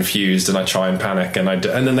and I'm confused and I try and panic and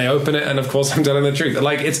then they open it and of course I'm telling the truth.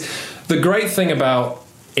 Like, it's the great thing about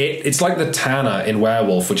it. It's like the Tanner in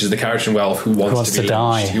Werewolf, which is the character in Werewolf who wants to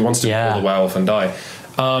die. Who wants to kill the werewolf and die.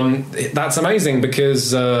 That's amazing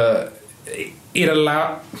because...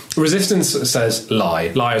 Resistance says lie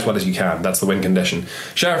as well as you can. That's the win condition.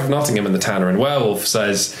 Sheriff of Nottingham and the Tanner and Werewolf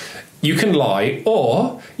says you can lie,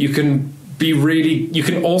 or you can you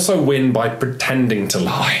can also win by pretending to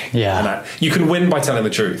lie. Yeah. And you can win by telling the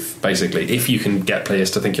truth, basically, if you can get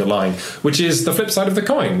players to think you're lying, which is the flip side of the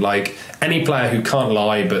coin. Like, any player who can't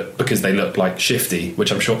lie but because they look like shifty,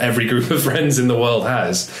 which I'm sure every group of friends in the world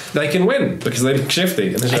has, they can win because they look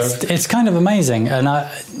shifty. It's kind of amazing. And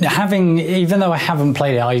even though I haven't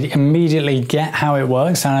played it, I immediately get how it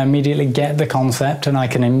works, and I immediately get the concept, and I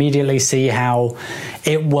can immediately see how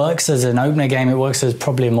it works as an opener game. It works as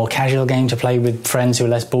probably a more casual game to play with friends who are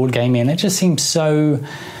less board gamey, and it just seems so...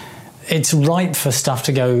 It's ripe for stuff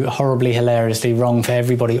to go horribly, hilariously wrong for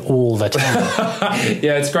everybody all the time.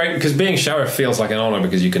 Yeah, it's great because being sheriff feels like an honour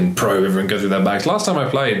because you can probe everyone, go through their bags. Last time I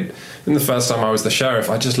played, and the first time I was the sheriff,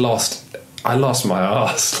 I lost my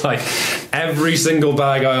ass. Like, every single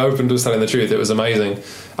bag I opened was telling the truth. It was amazing.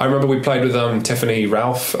 I remember we played with Tiffany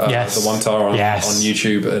Ralph, the one tar on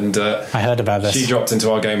YouTube, and I heard about this. She dropped into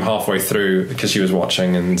our game halfway through because she was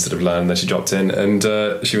watching and sort of learned that she dropped in, and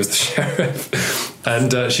she was the sheriff,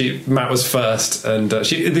 and Matt was first, and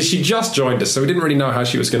she just joined us, so we didn't really know how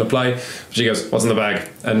she was going to play. She goes, "What's in the bag?"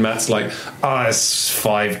 And Matt's like, "It's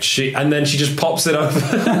 5." And then she just pops it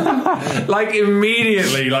open like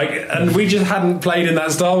immediately, and we just hadn't played in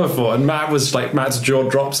that style before, and Matt's jaw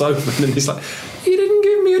drops open, and he's like, "You didn't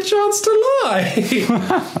give me a chance to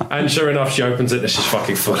lie." And sure enough, she opens it and she's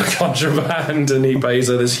fucking full of contraband, and he pays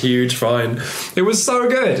her this huge fine. It was so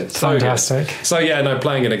good. Fantastic. Good. So yeah, no,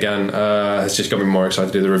 playing it again has just got me more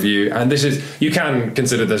excited to do the review. And you can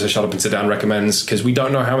consider this a Shut Up and Sit Down recommends, because we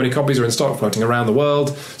don't know how many copies are in stock floating around the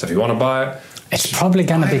world. So if you want to buy it, it's probably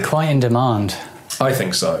going to be quite in demand. I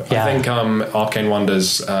think so. Yeah. I think Arcane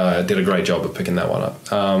Wonders did a great job of picking that one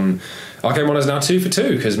up. Arcane Wonders now 2 for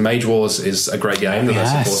 2, because Mage Wars is a great game that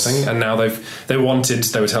they're supporting, and now they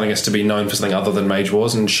were telling us to be known for something other than Mage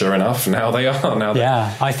Wars, and sure enough, now they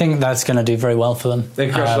are. I think that's going to do very well for them.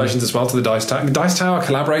 Congratulations as well to the Dice Tower. Dice Tower are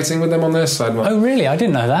collaborating with them on this. Oh really? I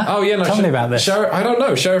didn't know that. Oh yeah, no, tell me about this. I don't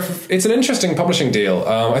know. Sheriff, it's an interesting publishing deal.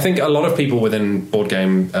 I think a lot of people within board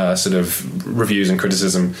game sort of reviews and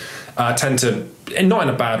criticism tend to, not in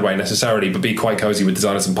a bad way necessarily, but be quite cozy with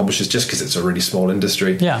designers and publishers just because it's a really small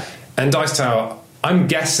industry. Yeah. And Dice Tower, I'm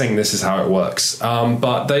guessing this is how it works,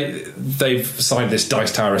 but they've signed this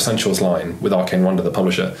Dice Tower Essentials line with Arcane Wonder, the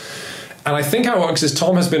publisher. And I think how it works is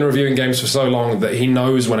Tom has been reviewing games for so long that he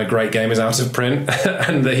knows when a great game is out of print,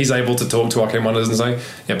 and that he's able to talk to Arcane Wonders and say,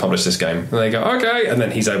 "Yeah, publish this game." And they go, "Okay," and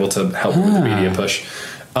then he's able to help with the media push.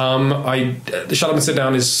 Shut Up and Sit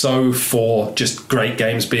Down is so for just great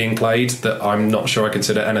games being played that I'm not sure I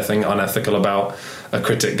consider anything unethical about a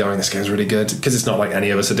critic going, "This game's really good," because it's not like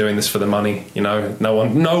any of us are doing this for the money. No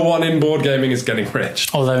one in board gaming is getting rich.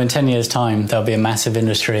 Although in 10 years' time there'll be a massive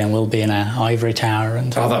industry and we'll be in an ivory tower,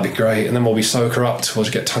 and that'd be great. And then we'll be so corrupt we'll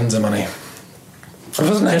just get tons of money.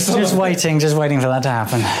 Just waiting for that to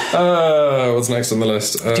happen. What's next on the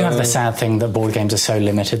list? Do you have the sad thing that board games are so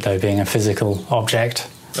limited, though, being a physical object?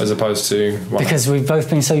 As opposed to... Because we've both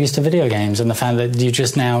been so used to video games, and the fact that you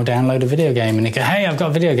just now download a video game and you go, "Hey, I've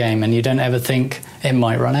got a video game," and you don't ever think it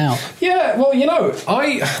might run out. Yeah, well,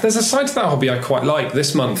 there's a side to that hobby I quite like.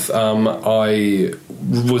 This month, I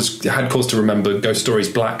had cause to remember Ghost Stories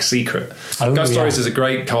Black Secret. Ghost Stories is a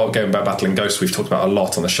great co-op game about battling ghosts we've talked about a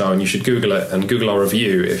lot on the show, and you should Google it and Google our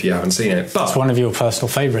review if you haven't seen it. But it's one of your personal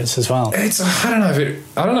favourites as well. I don't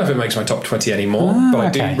know if it makes my top 20 anymore, but I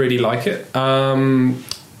do really like it.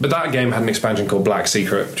 But that game had an expansion called Black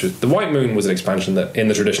Secret, which is... The White Moon was an expansion that, in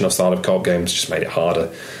the traditional style of co-op games, just made it harder,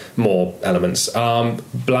 more elements.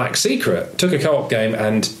 Black Secret took a co-op game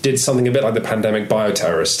and did something a bit like the Pandemic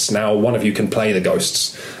Bioterrorists. Now one of you can play the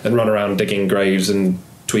ghosts and run around digging graves and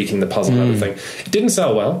tweaking the puzzle and everything. It didn't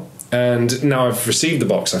sell well, and now I've received the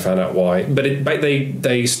box, I found out why, but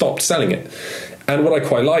they stopped selling it. And what I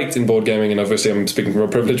quite liked in board gaming, and obviously I'm speaking from a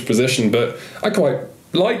privileged position, but I quite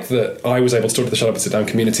liked that I was able to talk to the Shut Up and Sit Down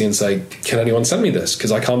community and say, "Can anyone send me this?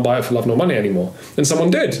 Because I can't buy it for love nor money anymore." And someone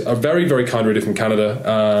did. A very, very kind reader from Canada,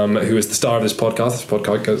 who is the star of this podcast. This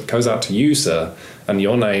podcast goes out to you, sir, and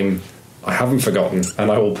your name I haven't forgotten,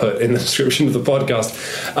 and I will put in the description of the podcast.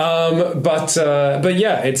 But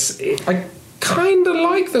yeah, I kind of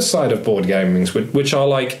like the side of board gaming, which are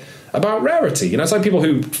like about rarity. It's like people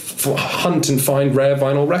who hunt and find rare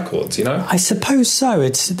vinyl records. I suppose so.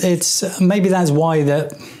 It's maybe that's why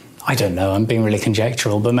that. I don't know, I'm being really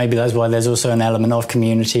conjectural, but maybe that's why there's also an element of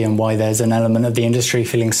community, and why there's an element of the industry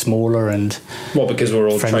feeling smaller and... Well, because we're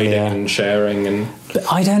all trading and sharing and... But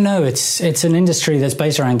I don't know, it's an industry that's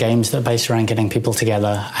based around games, that's based around getting people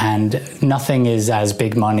together, and nothing is as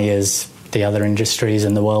big money as the other industries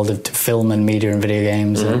in the world of film and media and video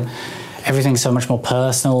games, and everything's so much more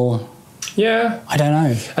personal. Yeah. I don't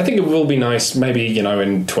know. I think it will be nice, maybe,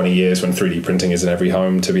 in 20 years when 3D printing is in every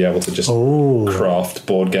home, to be able to just craft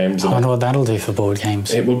board games. I wonder what that'll do for board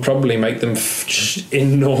games. It will probably make them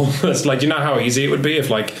enormous. Like, do you know how easy it would be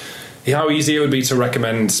how easy it would be to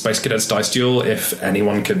recommend Space Cadets Dice Duel if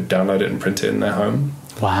anyone could download it and print it in their home?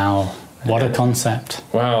 Wow. What a concept.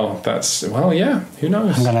 Wow, yeah, who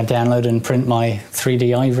knows? I'm going to download and print my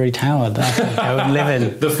 3D ivory tower that I can go and live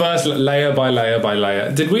in. The first layer by layer by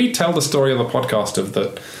layer. Did we tell the story of the podcast of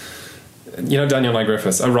Daniel Nye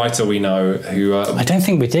Griffiths, a writer we know who... I don't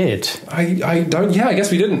think we did. I don't... Yeah, I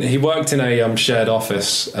guess we didn't. He worked in a shared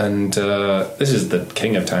office, and this is the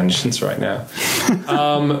king of tangents right now.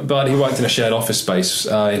 But he worked in a shared office space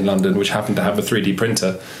in London, which happened to have a 3D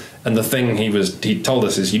printer. And the thing he told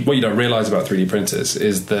us is, what you don't realise about 3D printers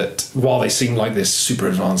is that while they seem like this super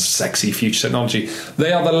advanced, sexy future technology,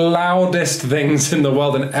 they are the loudest things in the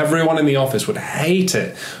world, and everyone in the office would hate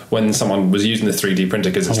it when someone was using the 3D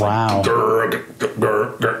printer because it's like grr,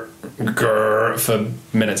 grr, grr, grr, for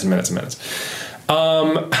minutes and minutes and minutes.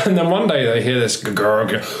 And then one day they hear this grr,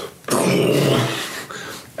 grr,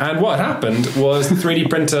 and what happened was the 3D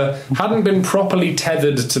printer hadn't been properly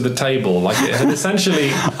tethered to the table. Like, it had essentially...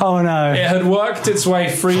 Oh, no. It had worked its way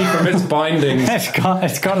free from its bindings.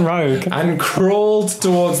 It's gone rogue. And crawled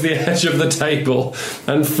towards the edge of the table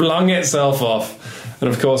and flung itself off. And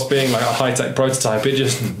of course, being like a high-tech prototype, it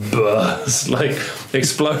just burst, like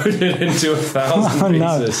exploded into 1,000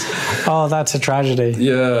 pieces. Oh, that's a tragedy.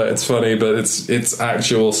 Yeah, it's funny, but it's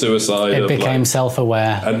actual suicide. It became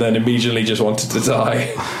self-aware. And then immediately just wanted to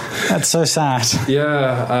die. That's so sad.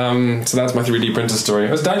 Yeah, so that's my 3D printer story.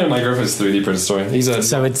 It was Daniel Griffith's 3D printer story.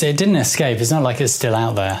 So it didn't escape. It's not like it's still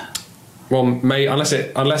out there. Well, unless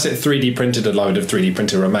it 3D printed a load of 3D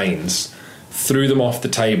printer remains, threw them off the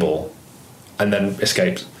table, and then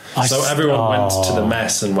escaped. So everyone went to the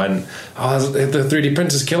mess and went, the 3D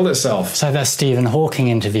printer's killed itself. So that Stephen Hawking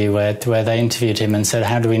interview where they interviewed him and said,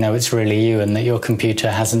 how do we know it's really you and that your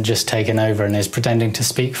computer hasn't just taken over and is pretending to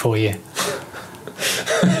speak for you?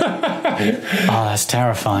 That's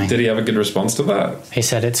terrifying. Did he have a good response to that? He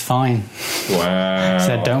said, it's fine. Wow. He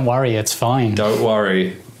said, don't worry, it's fine. Don't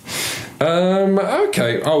worry.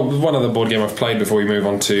 Okay. Oh, one other board game I've played before we move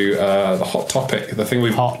on to the hot topic. The thing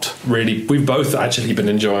we've both actually been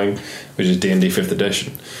enjoying, which is D&D 5th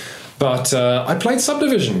edition. But I played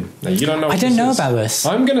Subdivision. Now, you don't know. I didn't know about this.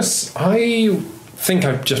 I think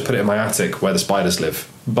I've just put it in my attic where the spiders live.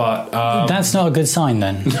 But that's not a good sign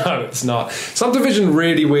then. No, it's not. Subdivision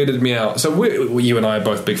really weirded me out. So you and I are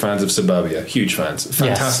both big fans of Suburbia, huge fans.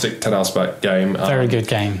 Fantastic Ted Alspach game. Very good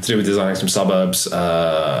game. To do with designing some suburbs,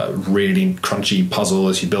 really crunchy puzzle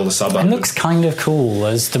as you build a suburb. It looks kind of cool.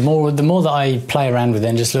 As the more that I play around with it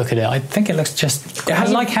and just look at it, I think it looks just... I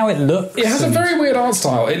like how it looks. It has a very weird art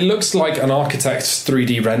style. It looks like an architect's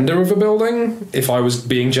 3D render of a building, if I was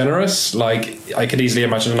being generous. Like, I could easily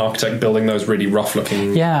imagine an architect building those really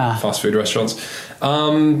rough-looking fast food restaurants.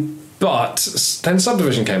 But then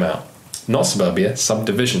Subdivision came out. Not Suburbia,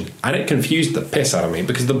 Subdivision. And it confused the piss out of me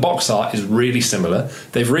because the box art is really similar.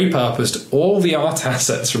 They've repurposed all the art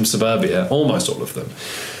assets from Suburbia, almost all of them.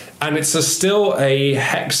 And it's still a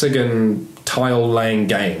hexagon tile-laying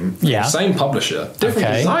game. Yeah. Same publisher, different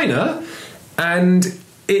designer. And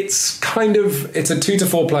it's a 2 to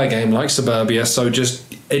 4 player game like Suburbia, so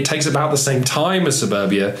it takes about the same time as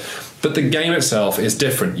Suburbia. But the game itself is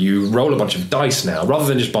different. You roll a bunch of dice now, rather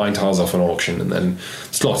than just buying tiles off an auction and then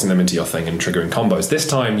slotting them into your thing and triggering combos. This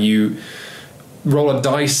time you roll a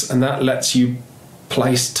dice and that lets you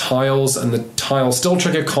place tiles, and the tiles still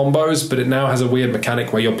trigger combos, but it now has a weird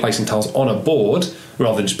mechanic where you're placing tiles on a board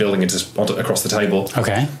rather than just building it across the table.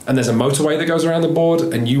 Okay. And there's a motorway that goes around the board,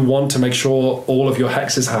 and you want to make sure all of your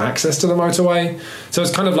hexes have access to the motorway. So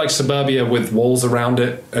it's kind of like Suburbia with walls around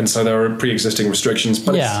it, and so there are pre-existing restrictions.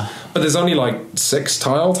 But there's only like 6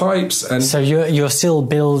 tile types, and so you're still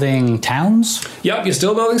building towns. Yep, you're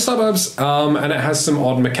still building suburbs, and it has some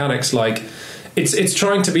odd mechanics like. It's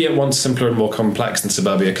trying to be at once simpler and more complex than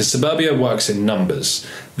Suburbia, because Suburbia works in numbers.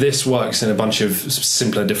 This works in a bunch of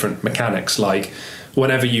simpler, different mechanics, like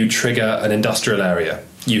whenever you trigger an industrial area,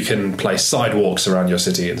 you can place sidewalks around your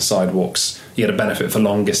city, and sidewalks, you get a benefit for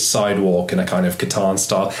longest sidewalk in a kind of Catan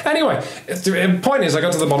style. Anyway, the point is, I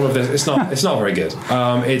got to the bottom of this. It's not very good.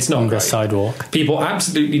 It's not great. Sidewalk. People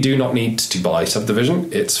absolutely do not need to buy Subdivision.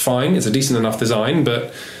 It's fine. It's a decent enough design,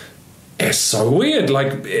 but it's so weird.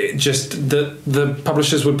 Like, the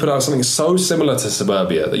publishers would put out something so similar to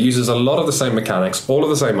Suburbia that uses a lot of the same mechanics, all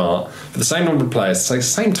of the same art, for the same number of players, at the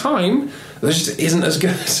same time, that just isn't as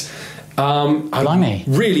good. I'm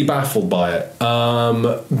really baffled by it.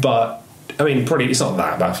 But, I mean, probably it's not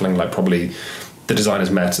that baffling. Like, probably the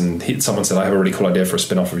designers met and someone said, I have a really cool idea for a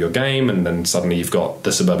spin-off of your game, and then suddenly you've got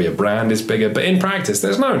the Suburbia brand is bigger. But in practice,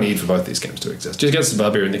 there's no need for both these games to exist. Just get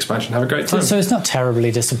Suburbia in the expansion, have a great time. So it's not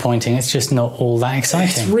terribly disappointing, it's just not all that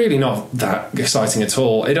exciting. It's really not that exciting at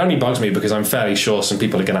all. It only bugs me because I'm fairly sure some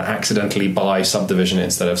people are going to accidentally buy Subdivision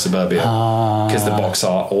instead of Suburbia, because the box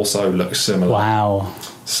art also looks similar. Wow.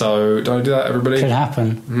 So don't do that, everybody. Could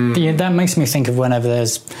happen. Yeah, that makes me think of whenever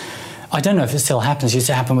there's... I don't know if it still happens. It used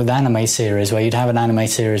to happen with anime series, where you'd have an anime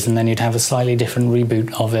series and then you'd have a slightly different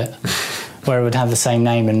reboot of it, where it would have the same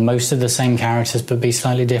name and most of the same characters but be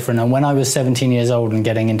slightly different. And when I was 17 years old and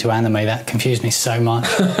getting into anime, that confused me so much.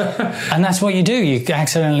 And that's what you do. You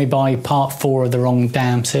accidentally buy part 4 of the wrong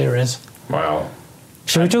damn series. Wow.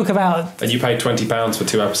 Should we talk about... And you paid £20 for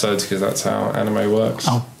 2 episodes because that's how anime works.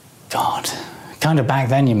 Oh, God. Kind of back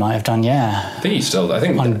then you might have done, yeah. I think you still... I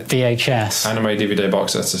think on VHS. Anime DVD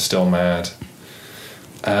box sets are still mad.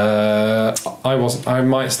 I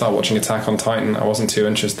might start watching Attack on Titan. I wasn't too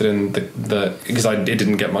interested in the because it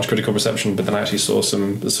didn't get much critical reception, but then I actually saw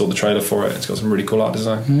the trailer for it. It's got some really cool art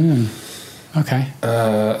design. Okay.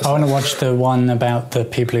 I want to watch the one about the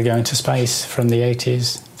people who go into space from the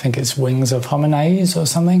 80s. I think it's Wings of Homines or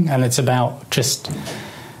something, and it's about just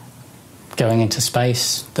going into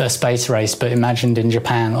space, the space race, but imagined in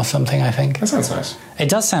Japan or something, I think. That sounds nice. It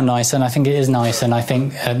does sound nice, and I think it is nice, and I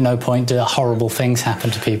think at no point do horrible things happen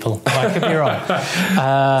to people. I could be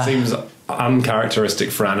wrong. Seems uncharacteristic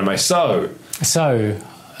for anime. So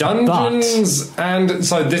Dungeons and...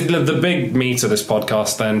 So the big meat of this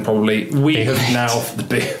podcast then probably...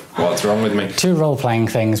 What's wrong with me? 2 role-playing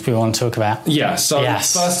things we want to talk about. Yeah, so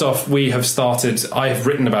First off, we have started... I have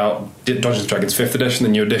written about Dungeons & Dragons 5th edition,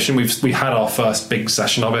 the new edition. We had our first big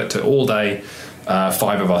session of it all day. 5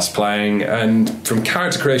 of us playing, and from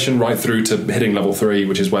character creation right through to hitting level 3,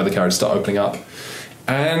 which is where the characters start opening up.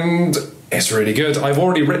 And... it's really good. I've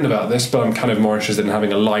already written about this, but I'm kind of more interested in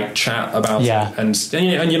having a light chat about it and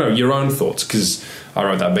you know, your own thoughts, because I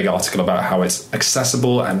wrote that big article about how it's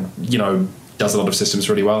accessible and, you know, does a lot of systems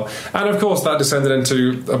really well. And of course that descended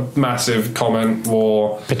into a massive comment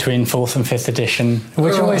war between 4th and 5th edition,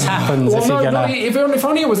 which always happens if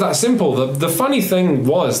only it was that simple. The funny thing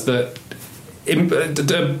was that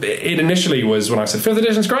it initially was when I said 5th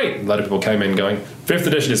edition is great, a lot of people came in going 5th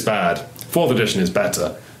edition is bad, 4th edition is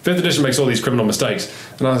better, 5th edition makes all these criminal mistakes.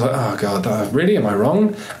 And I was like, oh God, really? Am I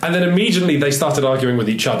wrong? And then immediately they started arguing with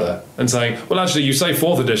each other and saying, well, actually, you say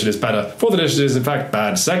 4th edition is better. 4th edition is, in fact,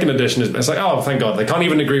 bad. 2nd edition is... It's like, oh, thank God. They can't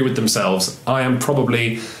even agree with themselves. I am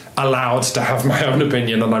probably allowed to have my own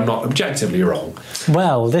opinion, and I'm not objectively wrong.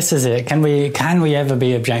 Well, this is it. Can we ever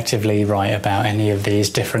be objectively right about any of these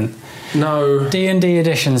different... No. D&D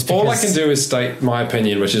editions. All I can do is state my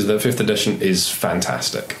opinion, which is that 5th edition is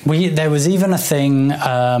fantastic. There was even a thing,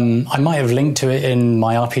 I might have linked to it in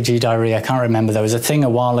my RPG diary, I can't remember. There was a thing a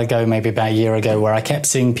while ago, maybe about a year ago, where I kept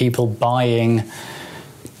seeing people buying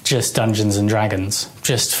just Dungeons and Dragons,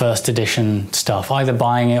 just 1st edition stuff, either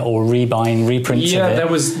buying it or rebuying reprints of it. Yeah, there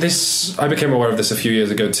was this... I became aware of this a few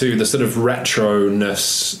years ago too, the sort of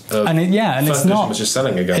retro-ness of and it's not was just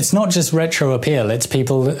selling again. It's not just retro appeal, it's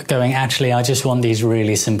people going, actually, I just want these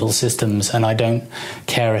really simple systems and I don't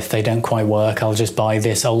care if they don't quite work, I'll just buy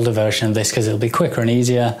this older version of this because it'll be quicker and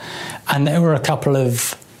easier. And there were a couple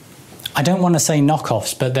of... I don't want to say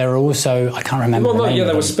knockoffs, but there are also... I can't remember the name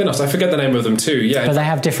there were spin-offs. I forget the name of them too. Yeah, but they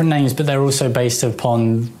have different names, but they're also based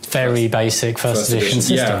upon very basic first edition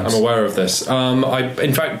systems. Yeah, I'm aware of this. I,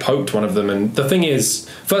 in fact, poked one of them, and the thing is,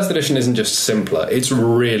 1st edition isn't just simpler. It's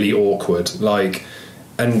really awkward. Like...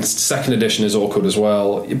 And 2nd edition is awkward as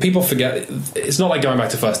well. People forget... It's not like going back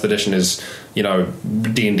to 1st edition is, you know,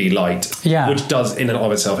 D&D Light, which does in and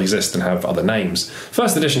of itself exist and have other names.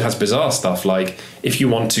 1st edition has bizarre stuff, like if you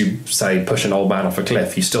want to, say, push an old man off a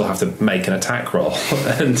cliff, you still have to make an attack roll.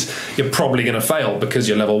 And you're probably going to fail because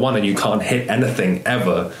you're level 1 and you can't hit anything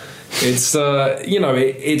ever. It's, you know,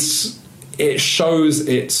 it shows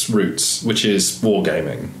its roots, which is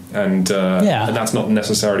wargaming. And that's not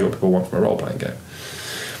necessarily what people want from a role-playing game.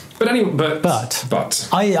 But anyway, but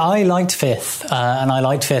I liked 5th, and I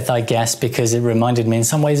liked 5th, I guess, because it reminded me in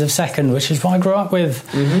some ways of 2nd, which is what I grew up with.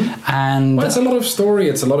 Mm-hmm. And it's a lot of story,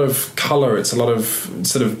 it's a lot of colour, it's a lot of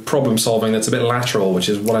sort of problem solving that's a bit lateral, which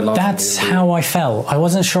is what I love. That's how I felt. I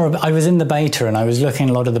wasn't sure. I was in the beta, and I was looking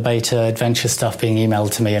at a lot of the beta adventure stuff being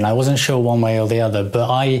emailed to me, and I wasn't sure one way or the other, but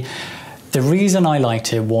the reason I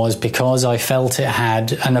liked it was because I felt it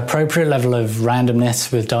had an appropriate level of randomness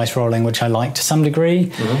with dice rolling, which I liked to some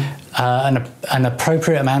degree, an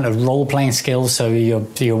appropriate amount of role-playing skills, so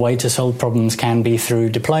your way to solve problems can be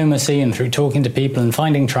through diplomacy and through talking to people and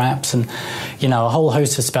finding traps and, you know, a whole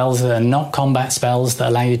host of spells that are not combat spells that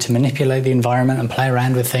allow you to manipulate the environment and play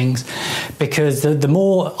around with things. Because the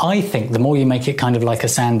more you make it kind of like a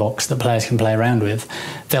sandbox that players can play around with,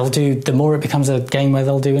 the more it becomes a game where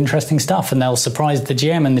they'll do interesting stuff and they'll surprise the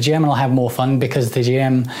GM, and the GM will have more fun because the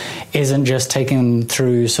GM isn't just taking them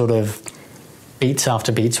through sort of beats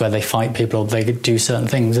after beats where they fight people or they do certain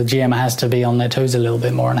things. The GM has to be on their toes a little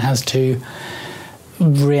bit more and has to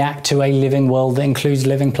react to a living world that includes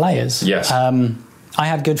living players. Yes. I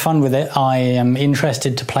had good fun with it. I am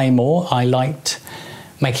interested to play more. I liked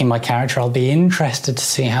making my character. I'll be interested to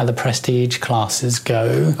see how the prestige classes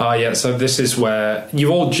go. Yeah, so this is where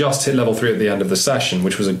you all just hit level 3 at the end of the session,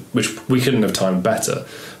 which we couldn't have timed better,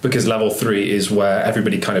 because level 3 is where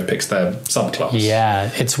everybody kind of picks their subclass.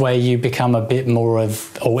 Yeah, it's where you become a bit more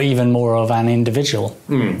of, or even more of, an individual.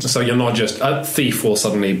 So you're not just a thief will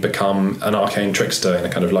suddenly become an arcane trickster in a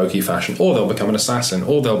kind of Loki fashion, or they'll become an assassin,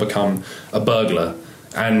 or they'll become a burglar.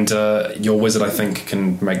 And your wizard, I think,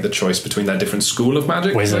 can make the choice between their different school of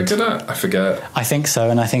magic. Wizard. Is that good at? I forget. I think so,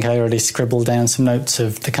 and I think I already scribbled down some notes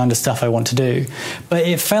of the kind of stuff I want to do. But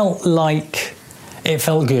it felt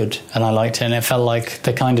good, and I liked it, and it felt like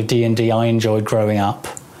the kind of D&D I enjoyed growing up.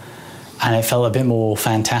 And it felt a bit more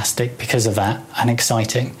fantastic because of that, and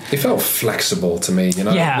exciting. It felt flexible to me, you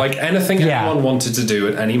know? Yeah. Like anything anyone wanted to do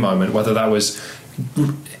at any moment, whether that was...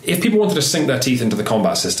 If people wanted to sink their teeth into the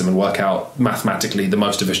combat system and work out mathematically the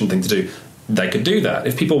most efficient thing to do, they could do that.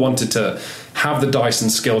 If people wanted to have the dice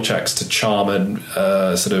and skill checks to charm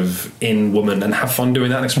a sort of in-woman and have fun doing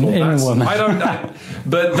that and explore that, I don't know.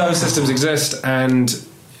 But those systems exist,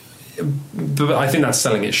 but I think that's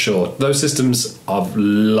selling it short. Those systems are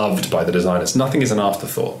loved by the designers. Nothing is an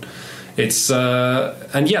afterthought. It's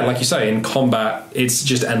and yeah, like you say, in combat, it's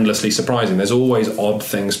just endlessly surprising. There's always odd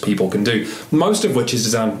things people can do, most of which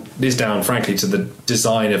is down, frankly, to the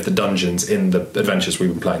design of the dungeons in the adventures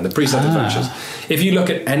we've been playing, the preset adventures. If you look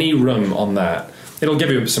at any room on that, it'll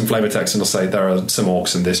give you some flavor text and it'll say there are some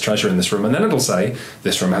orcs and this treasure in this room, and then it'll say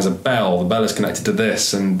this room has a bell, the bell is connected to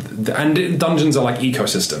this, and dungeons are like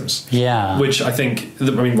ecosystems. Yeah, which I think,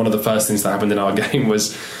 one of the first things that happened in our game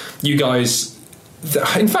was you guys,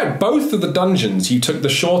 in fact, both of the dungeons, you took the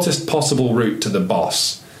shortest possible route to the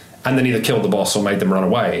boss and then either killed the boss or made them run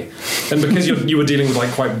away. And because you were dealing with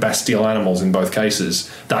like quite bestial animals in both cases,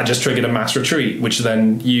 that just triggered a mass retreat, which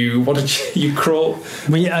then you crawl?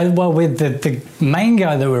 Well, with the main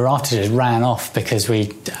guy that we were after just ran off because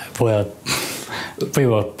we were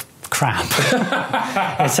crap.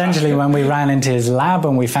 Essentially, when we ran into his lab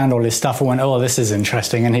and we found all his stuff, we went, oh, this is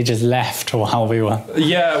interesting, and he just left while we were...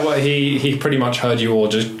 Yeah, well, he pretty much heard you all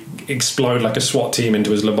just explode like a SWAT team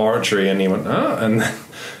into his laboratory, and he went, and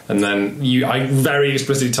then I very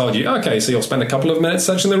explicitly told you, okay, so you'll spend a couple of minutes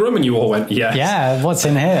searching the room, and you all went, yes. Yeah, what's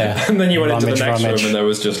in here? And then you went into the next room, and there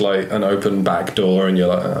was just like an open back door, and you're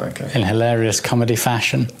like, oh, okay. In hilarious comedy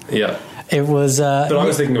fashion. Yeah. It was... but I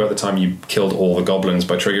was thinking about the time you killed all the goblins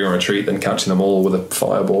by triggering a retreat, then catching them all with a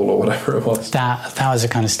fireball or whatever it was. That was the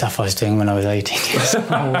kind of stuff I was doing when I was 18 years old.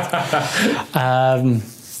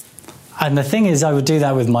 And the thing is, I would do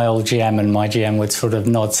that with my old GM, and my GM would sort of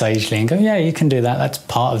nod sagely and go, yeah, you can do that. That's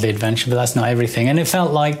part of the adventure, but that's not everything. And it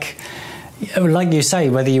felt like you say,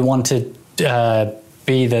 whether you want to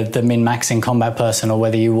be the min-maxing combat person or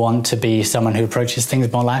whether you want to be someone who approaches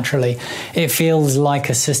things more laterally, it feels like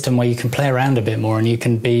a system where you can play around a bit more and you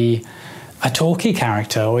can be a talky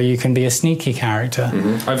character or you can be a sneaky character.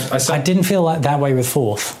 Mm-hmm. I didn't feel like that way with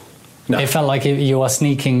Fourth. No. It felt like you are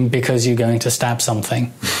sneaking because you're going to stab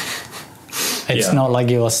something. It's not like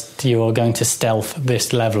you are going to stealth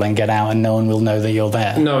this level and get out and no one will know that you're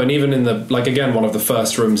there. No, and even in one of the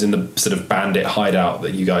first rooms in the sort of bandit hideout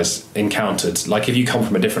that you guys encountered, like if you come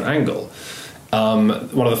from a different angle, one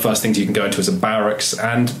of the first things you can go into is a barracks,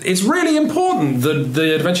 and it's really important that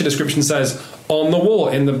the adventure description says on the wall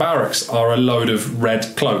in the barracks are a load of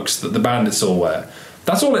red cloaks that the bandits all wear.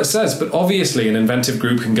 That's all it says, but obviously an inventive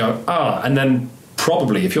group can go, and then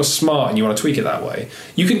probably, if you're smart and you want to tweak it that way,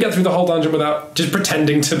 you can get through the whole dungeon without just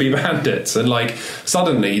pretending to be bandits. And like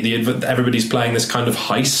suddenly, everybody's playing this kind of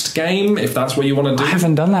heist game, if that's what you want to do. I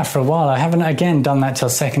haven't done that for a while. I haven't, again, done that till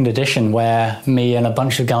 2nd edition, where me and a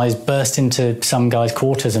bunch of guys burst into some guy's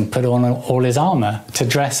quarters and put on all his armour to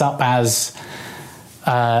dress up as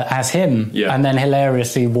him, and then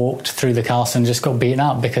hilariously walked through the castle and just got beaten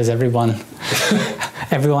up because everyone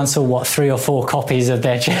saw 3 or 4 copies of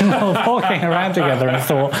their general walking around together and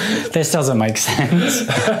thought, this doesn't make sense.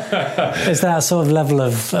 It's that sort of level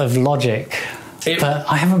of logic. But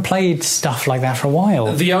I haven't played stuff like that for a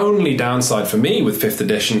while. The only downside for me with 5th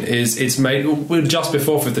edition is just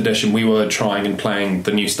before 5th edition we were trying and playing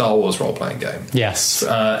the new Star Wars role-playing game. Yes.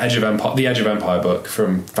 The Edge of Empire book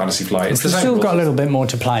from Fantasy Flight. We've still got a little bit more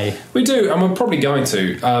to play. We do, and we're probably going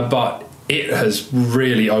to, but it has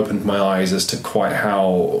really opened my eyes as to quite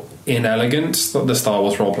how inelegant the Star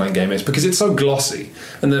Wars role-playing game is, because it's so glossy,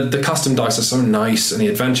 and the custom dice are so nice, and the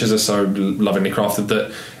adventures are so lovingly crafted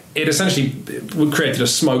that it essentially created a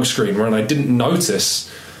smoke screen wherein I didn't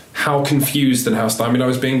notice how confused and how stymied I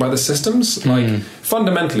was being by the systems. Like,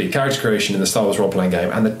 fundamentally, character creation in the Star Wars role-playing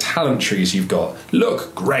game and the talent trees you've got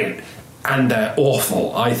look great. and they're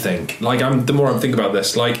awful, I think. Like, the more I'm thinking about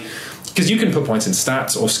this, like, because you can put points in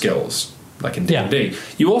stats or skills, like in D&D. Yeah.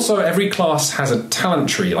 You also, every class has a talent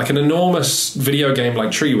tree, like an enormous video game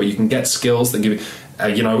like tree where you can get skills that give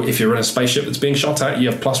you, you know, if you're in a spaceship that's being shot at, you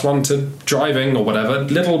have +1 to driving or whatever,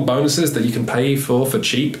 little bonuses that you can pay for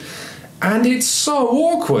cheap. And it's so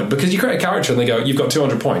awkward because you create a character and they go, you've got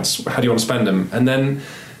 200 points, how do you want to spend them? And then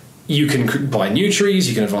you can buy new trees,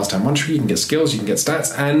 you can advance down one tree, you can get skills, you can get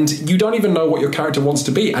stats, and you don't even know what your character wants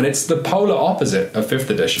to be. And it's the polar opposite of 5th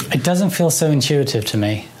edition. It doesn't feel so intuitive to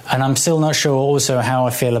me. And I'm still not sure also how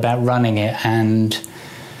I feel about running it and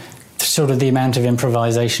sort of the amount of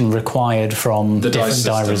improvisation required from the different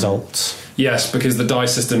die results. Yes, because the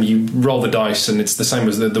dice system, you roll the dice, and it's the same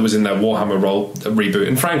as that was in their Warhammer reboot.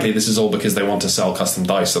 And frankly, this is all because they want to sell custom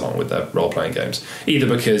dice along with their role-playing games. Either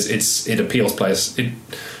because it appeals players...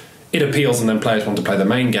 It appeals and then players want to play the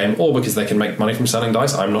main game, or because they can make money from selling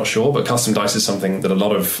dice. I'm not sure, but custom dice is something that a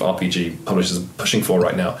lot of RPG publishers are pushing for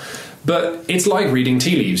right now. But it's like reading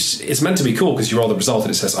tea leaves. It's meant to be cool because you roll the result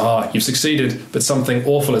and it says, you've succeeded, but something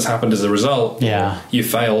awful has happened as a result. Yeah. You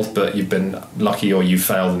failed, but you've been lucky, or you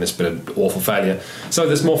failed and it's been an awful failure. So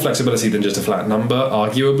there's more flexibility than just a flat number,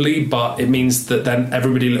 arguably, but it means that then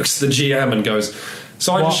everybody looks at the GM and goes...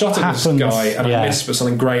 So I just shot at this guy and I missed, but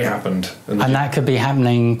something great happened. And that could be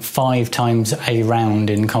happening 5 times a round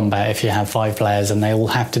in combat if you have 5 players and they all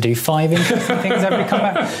have to do 5 interesting things every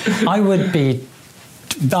combat. I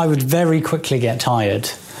would very quickly get tired.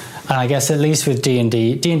 And I guess at least with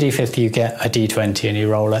D&D 5th you get a D20 and you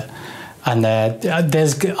roll it. And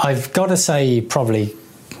I've got to say probably...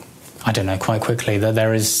 I don't know, quite quickly, that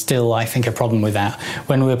there is still, I think, a problem with that.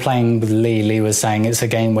 When we were playing with Lee was saying it's a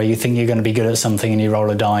game where you think you're going to be good at something and you roll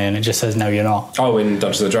a die and it just says, no, you're not. Oh, in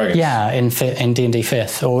Dungeons & Dragons? Yeah, in D&D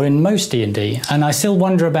 5th, or in most D&D. And I still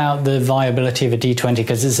wonder about the viability of a D20,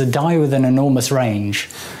 because it's a die with an enormous range.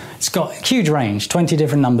 It's got a huge range, 20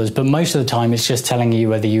 different numbers, but most of the time it's just telling you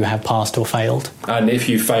whether you have passed or failed. And if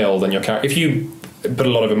you fail, then if you put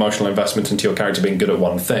a lot of emotional investment into your character being good at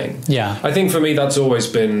one thing. Yeah. I think for me that's always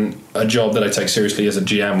been a job that I take seriously as a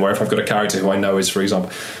GM, where if I've got a character who I know is, for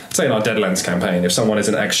example, say in our Deadlands campaign, if someone is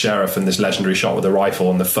an ex-sheriff and this legendary shot with a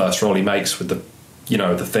rifle and the first roll he makes with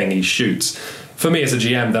the thing he shoots, for me as a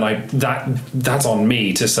GM, then that's on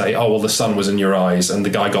me to say, oh, well, the sun was in your eyes and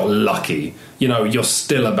the guy got lucky. You're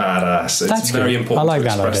still a badass. It's very important to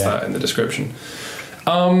express that in the description.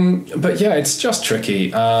 But yeah, it's just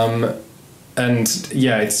tricky. And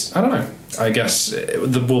yeah, it's, I don't know, I guess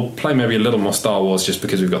we'll play maybe a little more Star Wars just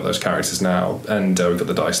because we've got those characters now and we've got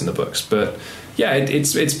the dice in the books. But yeah,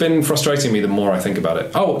 it's been frustrating me the more I think about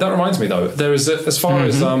it. Oh, that reminds me though, there is, as far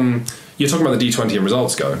as you're talking about the D20 and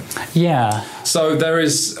results go. Yeah. So there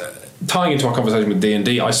is, tying into our conversation with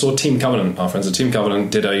D&D, I saw Team Covenant, our friends at Team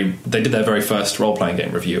Covenant, did their very first role-playing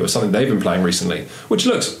game review of something they've been playing recently, which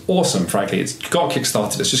looks awesome, frankly. It's got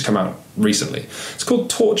kickstarted, it's just come out recently. It's called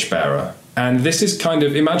Torchbearer. And this is kind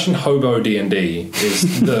of, imagine Hobo D&D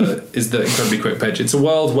is the incredibly quick pitch. It's a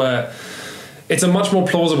world where it's a much more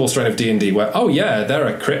plausible strain of D&D where, oh yeah, there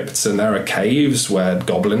are crypts and there are caves where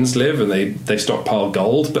goblins live and they stockpile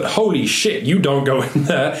gold, but holy shit, you don't go in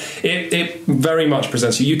there. It very much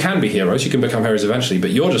presents you can be heroes, you can become heroes eventually,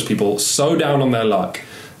 but you're just people so down on their luck,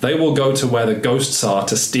 they will go to where the ghosts are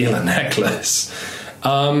to steal a necklace.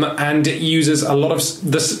 And it uses a lot of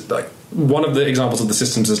this, like, one of the examples of the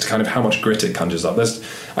systems is to kind of how much grit it conjures up. There's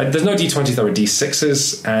no D20s, there are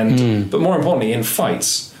D6s, but more importantly, in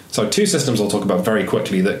fights. So 2 systems I'll talk about very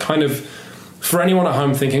quickly that kind of, for anyone at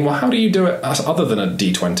home thinking, well, how do you do it other than a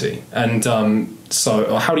D20? And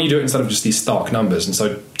so how do you do it instead of just these stark numbers? And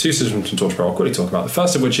so 2 systems from Torchbearer I'll quickly talk about. The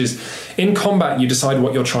first of which is, in combat, you decide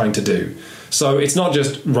what you're trying to do. So it's not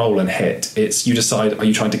just roll and hit. It's you decide, are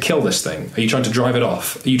you trying to kill this thing? Are you trying to drive it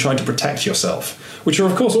off? Are you trying to protect yourself? Which are,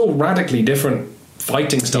 of course, all radically different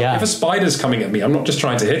fighting stuff. Yeah. If a spider's coming at me, I'm not just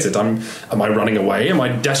trying to hit it. Am I running away? Am I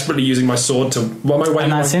desperately using my sword to...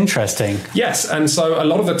 And that's interesting. Yes, and so a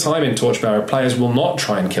lot of the time in Torchbearer, players will not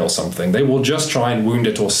try and kill something. They will just try and wound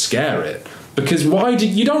it or scare it. Because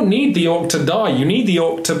you don't need the orc to die. You need the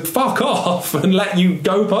orc to fuck off and let you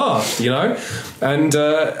go past,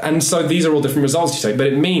 And so these are all different results you take. But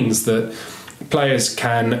it means that players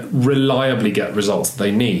can reliably get results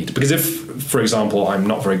they need. Because if, for example, I'm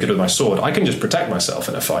not very good with my sword, I can just protect myself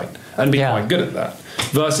in a fight and be quite good at that.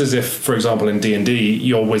 Versus if, for example, in D&D,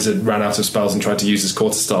 your wizard ran out of spells and tried to use his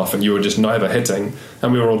quarterstaff and you were just never hitting,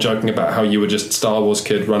 and we were all joking about how you were just Star Wars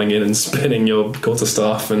kid running in and spinning your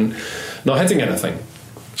quarterstaff and not hitting anything.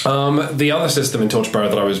 The other system in Torchbearer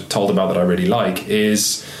that I was told about that I really like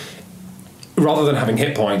is, rather than having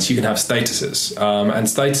hit points, you can have statuses. And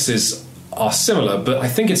statuses are similar, but I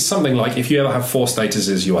think it's something like if you ever have 4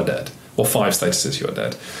 statuses, you are dead, or 5 statuses, you are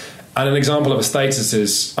dead. And an example of a status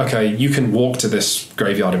is, okay, you can walk to this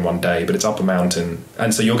graveyard in one day, but it's up a mountain,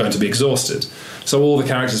 and so you're going to be exhausted. So all the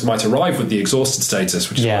characters might arrive with the exhausted status,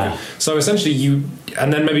 which is so essentially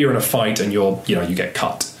and then maybe you're in a fight and you get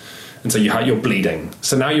cut. And so you're bleeding.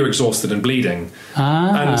 So now you're exhausted and bleeding.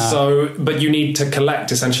 And so, but you need to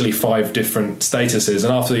collect essentially 5 different statuses.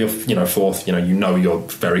 And after your, 4th, you're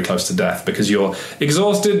very close to death because you're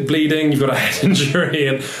exhausted, bleeding, you've got a head injury.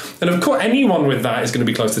 And of course, anyone with that is going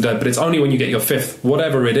to be close to death, but it's only when you get your 5th,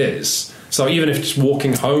 whatever it is. So even if just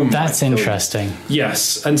walking home... That's interesting.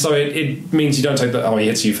 Yes. And so it means you don't take he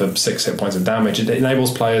hits you for 6 hit points of damage. It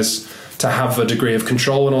enables players to have a degree of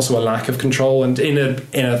control and also a lack of control, and in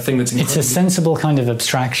a thing that's it's a sensible kind of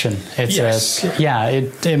abstraction.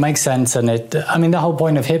 It makes sense, and the whole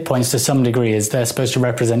point of hit points to some degree is they're supposed to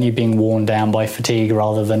represent you being worn down by fatigue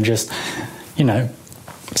rather than just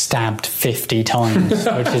stabbed 50 times,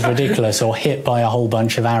 which is ridiculous, or hit by a whole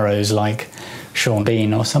bunch of arrows like Sean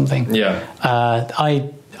Bean or something.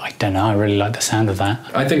 I don't know. I really like the sound of that.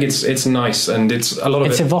 I think it's nice, and it's a lot of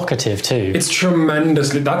it's evocative too. It's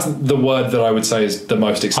tremendously. That's the word that I would say is the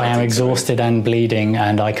most exciting. I am exhausted and bleeding,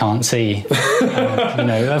 and I can't see.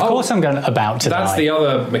 Of course, I'm about to die. That's the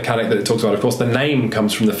other mechanic that it talks about. Of course, the name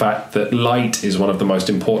comes from the fact that light is one of the most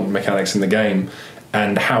important mechanics in the game,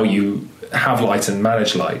 and how you have light and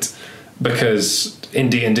manage light. Because in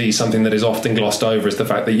D&D, something that is often glossed over is the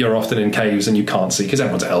fact that you're often in caves and you can't see because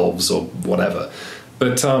everyone's elves or whatever.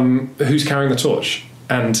 But who's carrying the torch?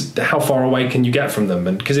 And how far away can you get from them?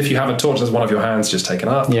 And because if you have a torch, there's one of your hands just taken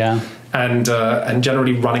up. Yeah. And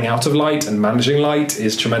generally running out of light and managing light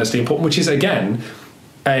is tremendously important, which is, again,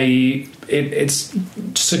 it's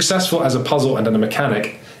successful as a puzzle and a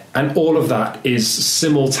mechanic. And all of that is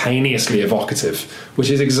simultaneously evocative, which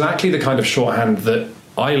is exactly the kind of shorthand that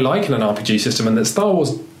I like in an RPG system, and that Star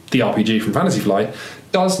Wars, the RPG from Fantasy Flight,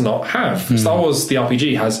 does not have. Star Wars, the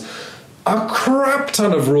RPG, has a crap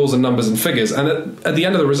ton of rules and numbers and figures, and at the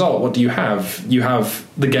end of the result, what do you have? You have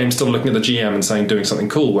the game still looking at the GM and saying doing something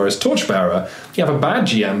cool, whereas Torchbearer, you have a bad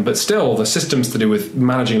GM, but still the systems to do with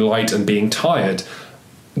managing light and being tired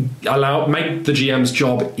make the GM's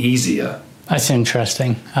job easier. That's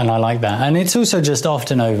interesting, and I like that. And it's also just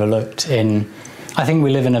often overlooked I think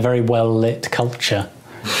we live in a very well-lit culture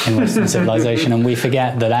in Western civilization, and we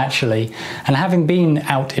forget that actually, and having been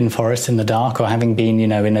out in forests in the dark, or having been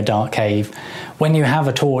in a dark cave, when you have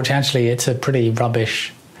a torch, actually it's a pretty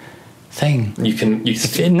rubbish thing.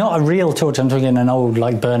 Not a real torch, I'm talking an old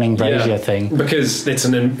burning brazier thing, because it's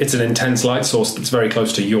an intense light source that's very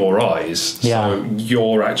close to your eyes. So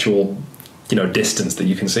your actual distance that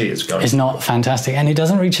you can see is going. It's not fantastic, and it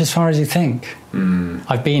doesn't reach as far as you think.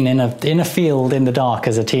 I've been in a field in the dark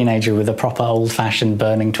as a teenager with a proper old-fashioned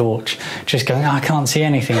burning torch, just going, I can't see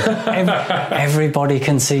anything. Everybody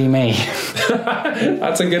can see me.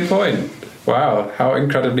 That's a good point. Wow, how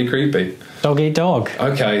incredibly creepy. Dog Eat Dog.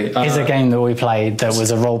 Okay. Is a game that we played that was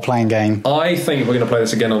a role-playing game. I think we're going to play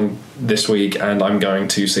this again on this week, and I'm going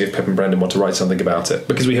to see if Pip and Brendan want to write something about it,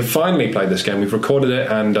 because we have finally played this game. We've recorded it,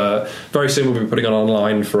 and very soon we'll be putting it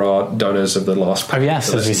online for our donors of the last podcast. Oh,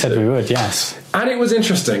 yes, as we said we would, yes. And it was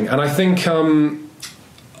interesting, and I think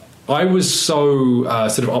I was so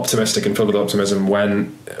sort of optimistic and filled with optimism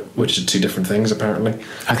which are 2 different things apparently.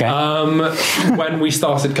 Okay. When we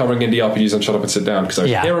started covering indie RPGs on Shut Up and Sit Down, because I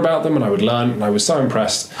would hear about them and I would learn, and I was so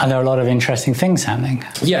impressed. And there are a lot of interesting things happening.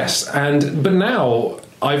 Yes, but now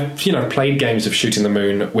I've played games of Shooting the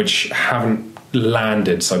Moon which haven't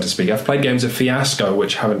landed, so to speak. I've played games of Fiasco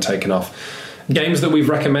which haven't taken off. Games that we've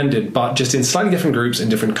recommended, but just in slightly different groups, in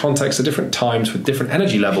different contexts, at different times, with different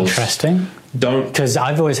energy levels. Interesting. Because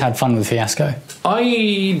I've always had fun with Fiasco.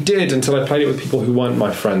 I did, until I played it with people who weren't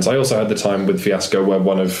my friends. I also had the time with Fiasco where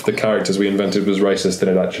one of the characters we invented was racist,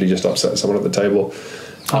 and it actually just upset someone at the table.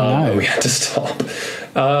 And we had to stop,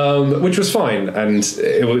 which was fine.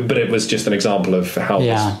 But it was just an example of how.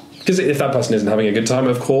 Yeah. Because if that person isn't having a good time,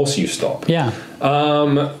 of course you stop. Yeah.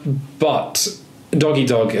 But Dog Eat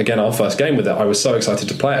Dog, again, our first game with it, I was so excited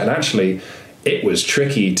to play it, and actually it was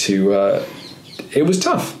tricky to it was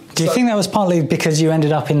tough. Do you think that was partly because you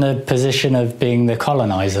ended up in the position of being the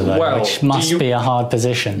colonizer, though, which must be a hard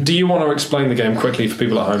position? Do you want to explain the game quickly for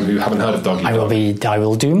people at home who haven't heard of Dog Eat Dog? I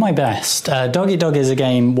will do my best. Dog Eat Dog is a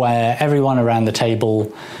game where everyone around the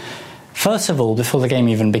table, first of all, before the game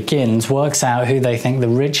even begins, works out who they think the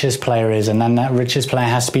richest player is, and then that richest player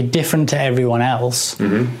has to be different to everyone else.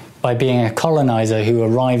 Mm-hmm. By being a colonizer who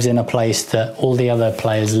arrives in a place that all the other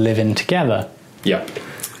players live in together. Yeah.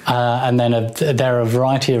 And then there are a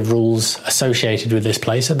variety of rules associated with this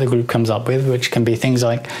place that the group comes up with, which can be things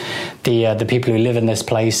like the people who live in this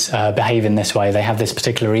place behave in this way, they have this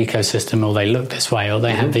particular ecosystem, or they look this way, or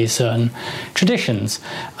they have these certain traditions.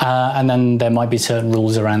 And then there might be certain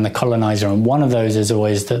rules around the colonizer, and one of those is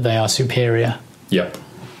always that they are superior. Yep.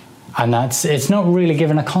 And it's not really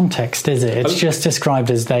given a context, is it? It's just described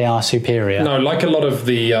as they are superior. No, like a lot of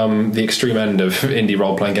the extreme end of indie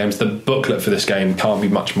role-playing games, the booklet for this game can't be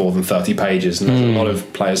much more than 30 pages, and there's a lot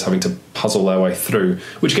of players having to puzzle their way through,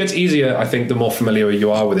 which gets easier, I think, the more familiar you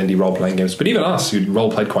are with indie role-playing games. But even us, who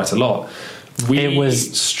role-played quite a lot, we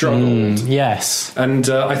struggled. Yes. And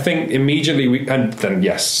I think immediately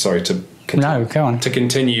to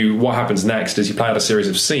continue, what happens next is you play out a series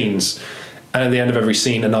of scenes, and at the end of every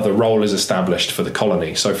scene, another role is established for the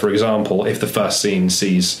colony. So, for example, if the first scene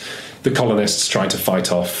sees the colonists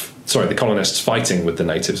the colonists fighting with the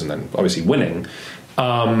natives and then obviously winning,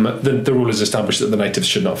 the rule is established that the natives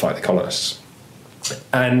should not fight the colonists.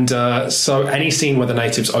 And so any scene where the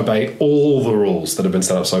natives obey all the rules that have been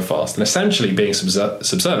set up so fast, and essentially being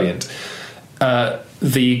subservient,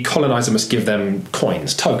 the colonizer must give them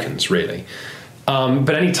coins, tokens, really.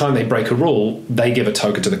 But any time they break a rule, they give a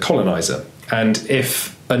token to the colonizer. And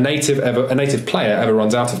if a native player ever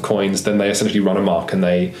runs out of coins, then they essentially run amok and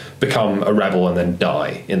they become a rebel and then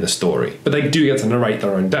die in the story. But they do get to narrate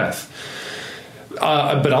their own death.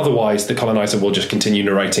 But otherwise, the colonizer will just continue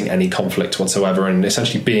narrating any conflict whatsoever and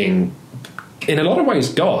essentially being, in a lot of ways,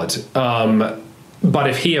 God. But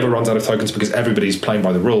if he ever runs out of tokens because everybody's playing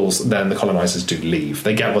by the rules, then the colonizers do leave.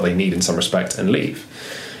 They get what they need in some respect and leave.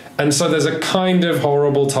 And so there's a kind of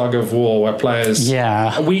horrible tug of war where players...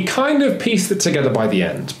 Yeah. We kind of pieced it together by the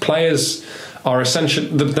end. Players are essentially...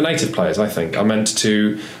 The native players, I think, are meant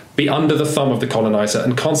to be under the thumb of the colonizer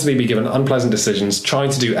and constantly be given unpleasant decisions,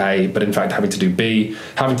 trying to do A, but in fact having to do B,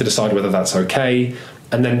 having to decide whether that's okay,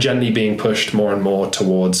 and then gently being pushed more and more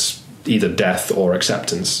towards either death or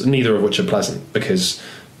acceptance, neither of which are pleasant, because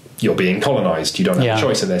you're being colonized. You don't have a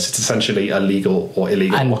choice in this. It's essentially a legal or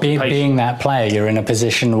illegal occupation. And being that player, you're in a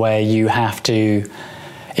position where you have to...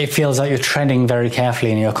 It feels like you're treading very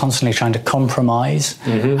carefully and you're constantly trying to compromise,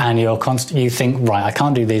 and you think, right, I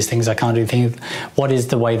can't do these things, I can't do things. What is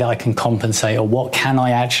the way that I can compensate, or what can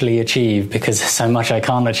I actually achieve? Because there's so much I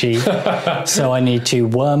can't achieve. So I need to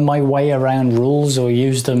worm my way around rules or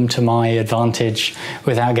use them to my advantage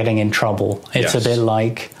without getting in trouble. It's a bit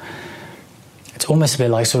like... It's almost a bit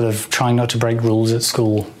like sort of trying not to break rules at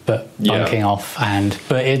school, but bunking off.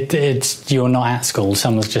 But it's you're not at school.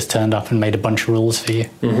 Someone's just turned up and made a bunch of rules for you,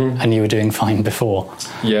 and you were doing fine before.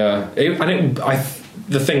 Yeah,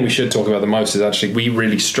 the thing we should talk about the most is actually we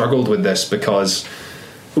really struggled with this because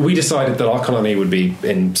we decided that our colony would be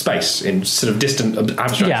in space, in sort of distant,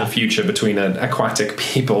 abstract future between an aquatic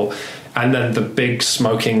people and then the big,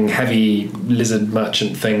 smoking, heavy lizard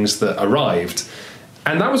merchant things that arrived.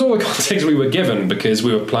 And that was all the context we were given because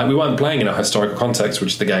we weren't playing in a historical context,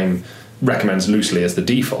 which the game recommends loosely as the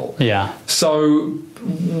default. Yeah. So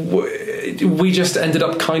we just ended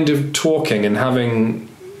up kind of talking and having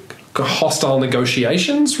hostile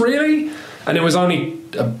negotiations, really. And it was only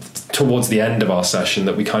towards the end of our session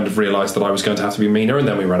that we kind of realised that I was going to have to be meaner, and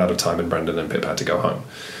then we ran out of time and Brendan and Pip had to go home,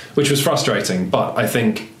 which was frustrating, but I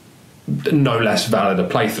think no less valid a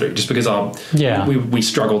playthrough, just because we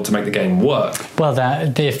struggled to make the game work. Well,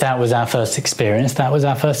 if that was our first experience, that was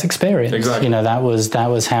our first experience. Exactly. That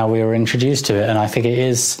was how we were introduced to it, and I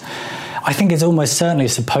think it's almost certainly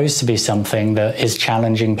supposed to be something that is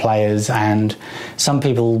challenging players, and some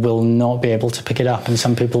people will not be able to pick it up, and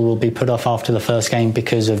some people will be put off after the first game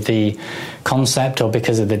because of the concept or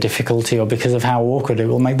because of the difficulty or because of how awkward it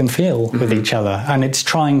will make them feel with each other. And it's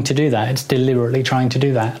trying to do that. It's deliberately trying to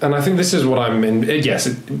do that. And I think this is what I'm in. Yes,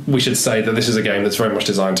 we should say that this is a game that's very much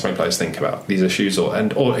designed to make players think about these issues or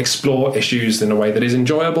explore issues in a way that is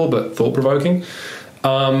enjoyable but thought-provoking.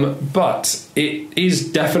 But it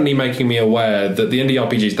is definitely making me aware that the indie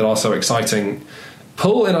RPGs that are so exciting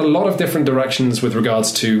pull in a lot of different directions with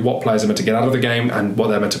regards to what players are meant to get out of the game and what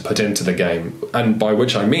they're meant to put into the game. And by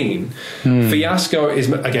which I mean, Fiasco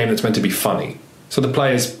is a game that's meant to be funny. So the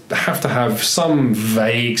players have to have some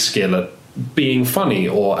vague skill at being funny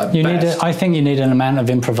or at best. I think you need an amount of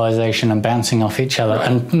improvisation and bouncing off each other,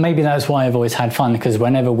 and maybe that's why I've always had fun, because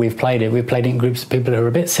whenever we've played it in groups of people who are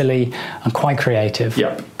a bit silly and quite creative.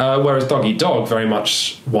 Yep. Whereas Dog Eat Dog very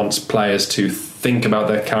much wants players to think about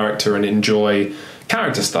their character and enjoy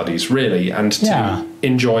character studies, really, and to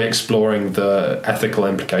enjoy exploring the ethical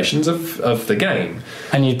implications of the game.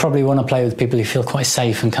 And you'd probably want to play with people you feel quite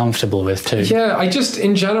safe and comfortable with too. Yeah, I just,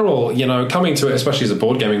 in general, coming to it, especially as a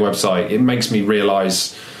board gaming website, it makes me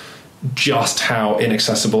realise just how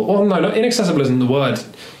inaccessible. Well, no, not inaccessible isn't the word.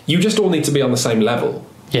 You just all need to be on the same level.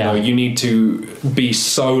 Yeah. You need to be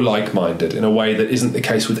so like-minded in a way that isn't the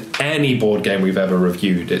case with any board game we've ever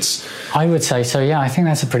reviewed. I would say so. Yeah, I think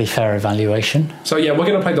that's a pretty fair evaluation. So yeah, we're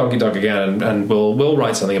going to play Donkey Dog again, and we'll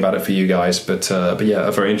write something about it for you guys. But yeah,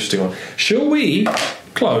 a very interesting one. Shall we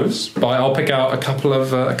close by? I'll pick out a couple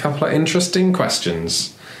of interesting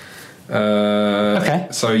questions. Okay.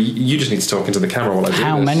 So you just need to talk into the camera while I do this.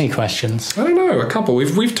 How many questions? I don't know. A couple.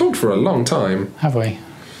 We've talked for a long time. Have we?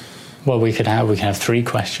 Well, we can have 3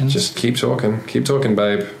 questions. Just keep talking,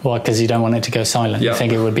 babe. Well, because you don't want it to go silent. Yep. You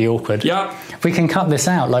think it would be awkward. Yeah. We can cut this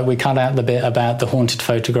out, like we cut out the bit about the haunted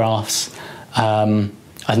photographs and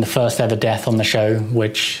the first ever death on the show,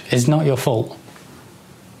 which is not your fault.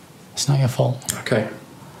 It's not your fault. Okay.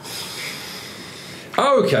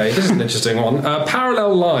 Okay, this is an interesting one.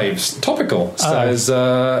 Parallel Lives, topical, says...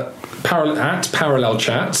 Parallel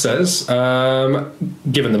Chat says,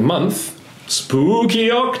 given the month...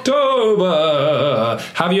 Spooky October.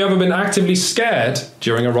 Have you ever been actively scared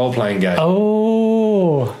during a role-playing game?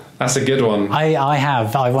 Oh, that's a good one. I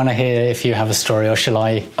have. I want to hear if you have a story, or shall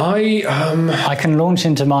I? I can launch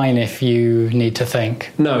into mine if you need to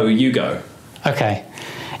think. No, you go. Okay.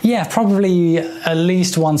 Yeah, probably at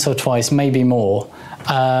least once or twice, maybe more.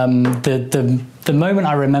 The moment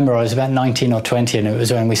I remember, I was about 19 or 20, and it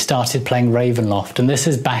was when we started playing Ravenloft, and this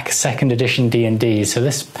is back 2nd edition D&D, so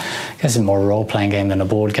this is more a role-playing game than a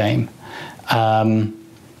board game. But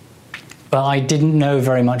I didn't know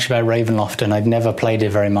very much about Ravenloft, and I'd never played it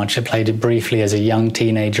very much. I played it briefly as a young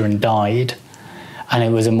teenager and died. And it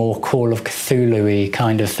was a more Call of Cthulhu-y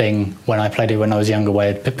kind of thing when I played it when I was younger,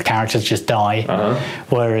 where the characters just die. Uh-huh.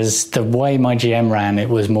 Whereas the way my GM ran, it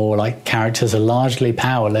was more like characters are largely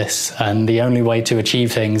powerless, and the only way to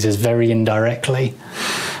achieve things is very indirectly.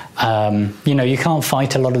 You can't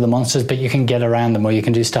fight a lot of the monsters, but you can get around them, or you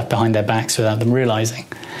can do stuff behind their backs without them realizing.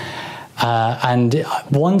 And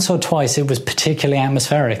once or twice it was particularly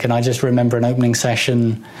atmospheric, and I just remember an opening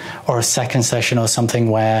session or a second session or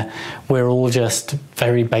something where we're all just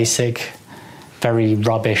very basic, very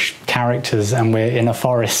rubbish characters, and we're in a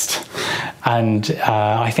forest, and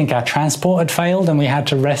I think our transport had failed and we had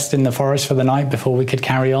to rest in the forest for the night before we could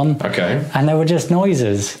carry on. Okay. And there were just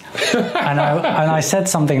noises. and I said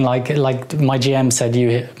something like my GM said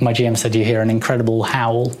you hear an incredible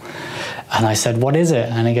howl. And I said, what is it?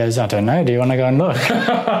 And he goes, I don't know. Do you want to go and look?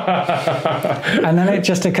 And then it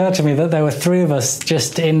just occurred to me that there were 3 of us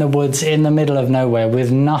just in the woods in the middle of nowhere with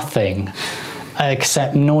nothing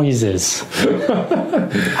except noises.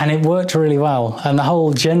 And it worked really well. And the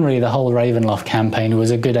whole Ravenloft campaign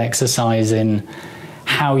was a good exercise in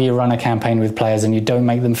how you run a campaign with players, and you don't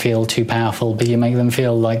make them feel too powerful, but you make them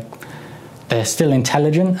feel like they're still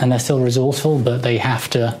intelligent and they're still resourceful, but they have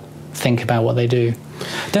to think about what they do.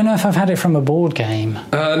 Don't know if I've had it from a board game.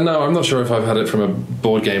 No, I'm not sure if I've had it from a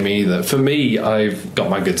board game either. For me, I've got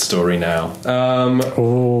my good story now.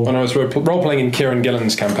 When I was role-playing in Kieran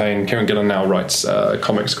Gillen's campaign, Kieran Gillen now writes a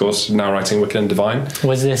comics course, now writing Wicked and Divine.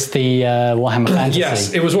 Was this the Warhammer Fantasy?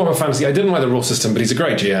 Yes, it was Warhammer Fantasy. I didn't like the rule system, but he's a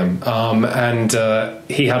great GM. And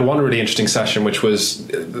he had one really interesting session, which was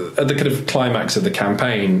at the kind of climax of the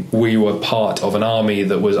campaign. We were part of an army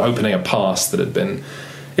that was opening a pass that had been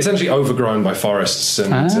essentially overgrown by forests,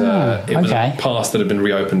 and it was a pass that had been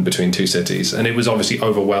reopened between 2 cities, and it was obviously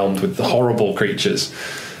overwhelmed with the horrible creatures.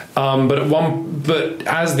 But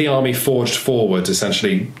as the army forged forward,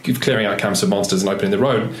 essentially clearing out camps of monsters and opening the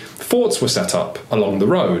road, forts were set up along the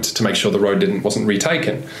road to make sure the road wasn't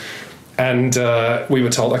retaken. And we were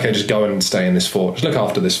told, okay, just go and stay in this fort, just look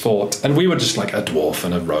after this fort. And we were just like a dwarf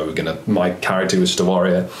and a rogue, and my character was just a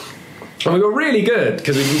warrior. And we were really good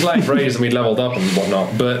because we'd been playing for ages and we'd leveled up and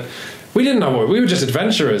whatnot, but we didn't know what we were, just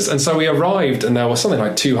adventurers. And so we arrived, and there was something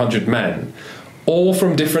like 200 men, all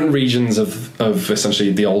from different regions of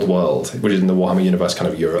essentially the old world, which is in the Warhammer universe,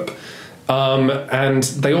 kind of Europe. And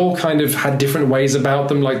they all kind of had different ways about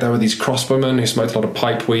them. Like there were these crossbowmen who smoked a lot of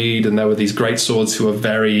pipeweed, and there were these great swords who were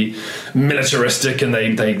very militaristic, and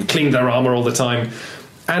they cleaned their armor all the time.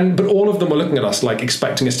 But all of them were looking at us like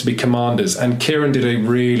expecting us to be commanders, and Kieran did a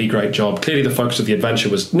really great job. Clearly the focus of the adventure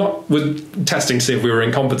was testing to see if we were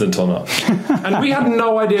incompetent or not. And we had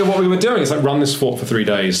no idea what we were doing. It's like, run this fort for 3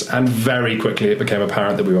 days, and very quickly it became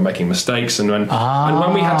apparent that we were making mistakes. And when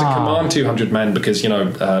we had to command 200 men because, sort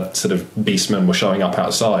of beastmen were showing up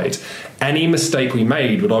outside, any mistake we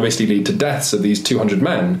made would obviously lead to deaths of these 200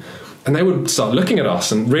 men. And they would start looking at us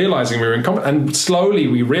and realizing we were incompetent. And slowly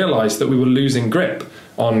we realized that we were losing grip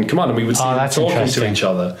on command, and we would see them talking to each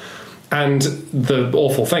other. And the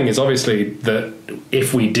awful thing is obviously that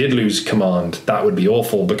if we did lose command, that would be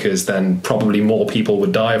awful, because then probably more people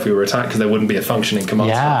would die if we were attacked, because there wouldn't be a functioning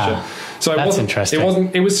command structure. So that's interesting.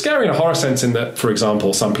 It was scary in a horror sense in that, for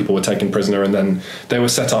example, some people were taken prisoner and then they were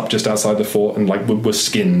set up just outside the fort and like were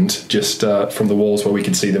skinned just from the walls where we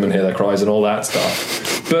could see them and hear their cries and all that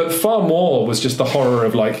stuff. But far more was just the horror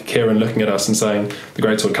of like Kieran looking at us and saying, the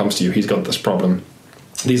Greatsword comes to you, he's got this problem.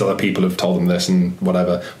 These other people have told him this and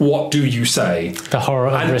whatever. What do you say? The horror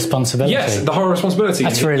of responsibility. Yes, the horror of responsibility.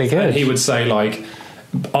 That's really good. And he would say, like,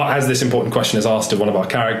 as this important question is asked of one of our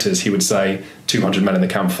characters, he would say, 200 men in the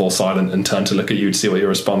camp fall silent and turn to look at you to see what your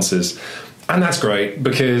response is. And that's great,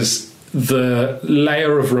 because the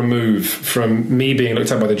layer of remove from me being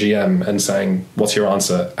looked at by the GM and saying, what's your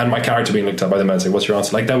answer? And my character being looked at by the man saying, what's your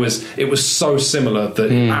answer? Like, it was so similar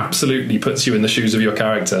that it absolutely puts you in the shoes of your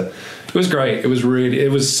character. It was great. It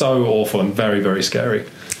was so awful and very, very scary.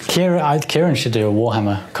 Kieran should do a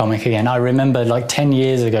Warhammer comic again. I remember like 10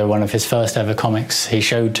 years ago, one of his first ever comics he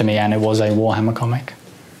showed to me, and it was a Warhammer comic.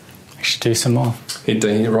 He should do some more.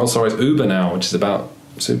 He also writes Uber now, which is about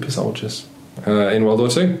super soldiers in World War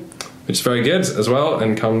II. Which is very good as well,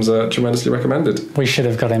 and comes tremendously recommended. We should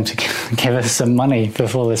have got him to give us some money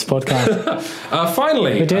before this podcast.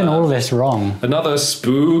 Finally, we're doing all this wrong. Another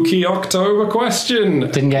spooky October question.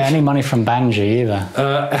 Didn't get any money from Banji either.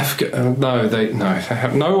 They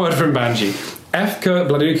have no word from Banji. Efka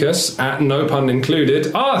Bladukas, at no pun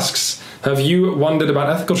included, asks, have you wondered about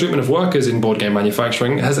ethical treatment of workers in board game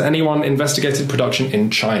manufacturing? Has anyone investigated production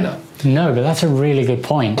in China? No, but that's a really good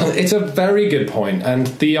point. It's a very good point, and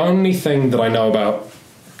the only thing that I know about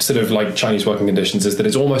sort of like Chinese working conditions is that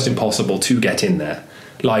it's almost impossible to get in there.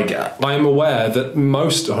 Like, I am aware that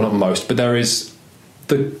but there is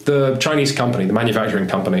the Chinese company, the manufacturing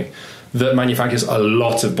company, that manufactures a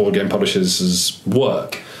lot of board game publishers'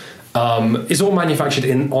 work. Is all manufactured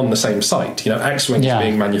on the same site. You know, X-Wing is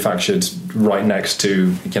being manufactured right next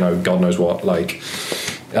to, God knows what, like...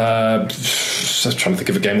 just trying to think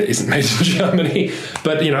of a game that isn't made in Germany,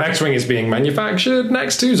 but X-Wing is being manufactured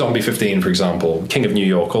next to Zombie 15, for example, King of New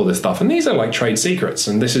York, all this stuff, and these are like trade secrets,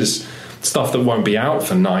 and this is stuff that won't be out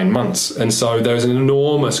for 9 months, and so there's an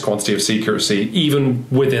enormous quantity of secrecy even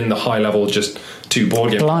within the high level just 2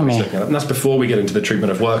 board games, and that's before we get into the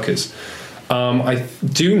treatment of workers. I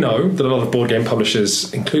do know that a lot of board game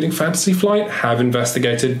publishers, including Fantasy Flight, have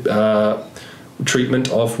investigated treatment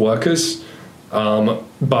of workers.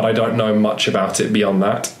 But I don't know much about it beyond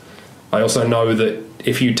that. I also know that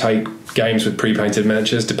if you take games with pre-painted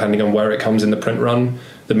miniatures, depending on where it comes in the print run,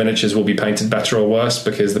 the miniatures will be painted better or worse,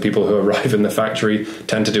 because the people who arrive in the factory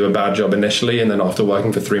tend to do a bad job initially, and then after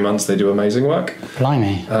working for 3 months they do amazing work.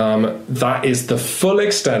 Blimey. That is the full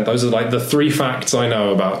extent. Those are like the 3 facts I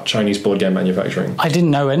know about Chinese board game manufacturing. I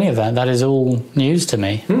didn't know any of that. That is all news to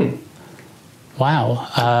me. Wow.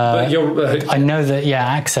 I know that,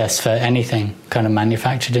 access for anything kind of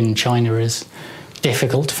manufactured in China is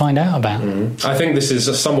difficult to find out about. I think this is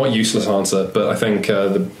a somewhat useless answer, but I think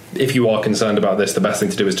if you are concerned about this, the best thing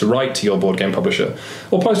to do is to write to your board game publisher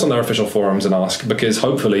or post on their official forums and ask, because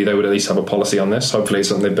hopefully they would at least have a policy on this. Hopefully it's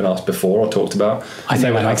something they've been asked before or talked about. I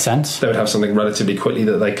think that makes sense. They would have something relatively quickly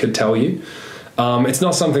that they could tell you. It's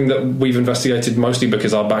not something that we've investigated, mostly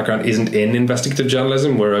because our background isn't in investigative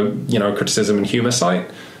journalism. We're a criticism and humour site.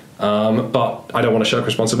 But I don't want to shirk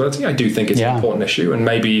responsibility. I do think it's an important issue, and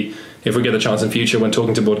maybe if we get the chance in future when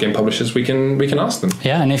talking to board game publishers, we can ask them.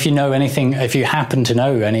 Yeah, and if you know anything, if you happen to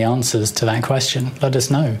know any answers to that question, let us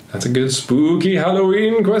know. That's a good spooky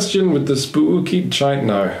Halloween question with the spooky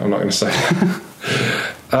No, I'm not going to say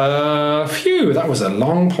that. Phew, that was a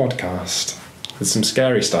long podcast with some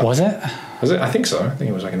scary stuff. Was it? Was it? I think so. I think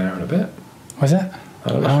it was like an hour and a bit. Was it? I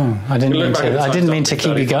don't know. I didn't mean to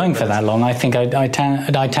keep you going for that long. I think I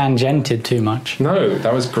tangented too much. No,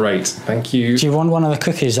 that was great. Thank you. Do you want one of the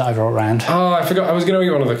cookies that I brought round? Oh, I forgot. I was going to eat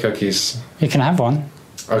one of the cookies. You can have one.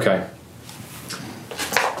 Okay.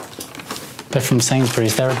 They're from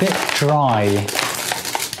Sainsbury's. They're a bit dry.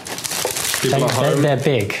 They're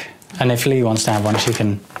big. And if Lee wants to have one, she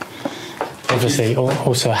can obviously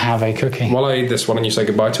also have a cookie. While I eat this, why don't you say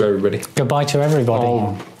goodbye to everybody? Goodbye to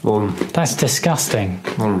everybody. That's disgusting.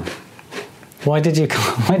 Why did you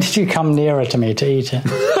come nearer to me to eat it?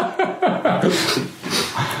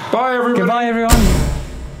 Bye, everybody. Goodbye, everyone.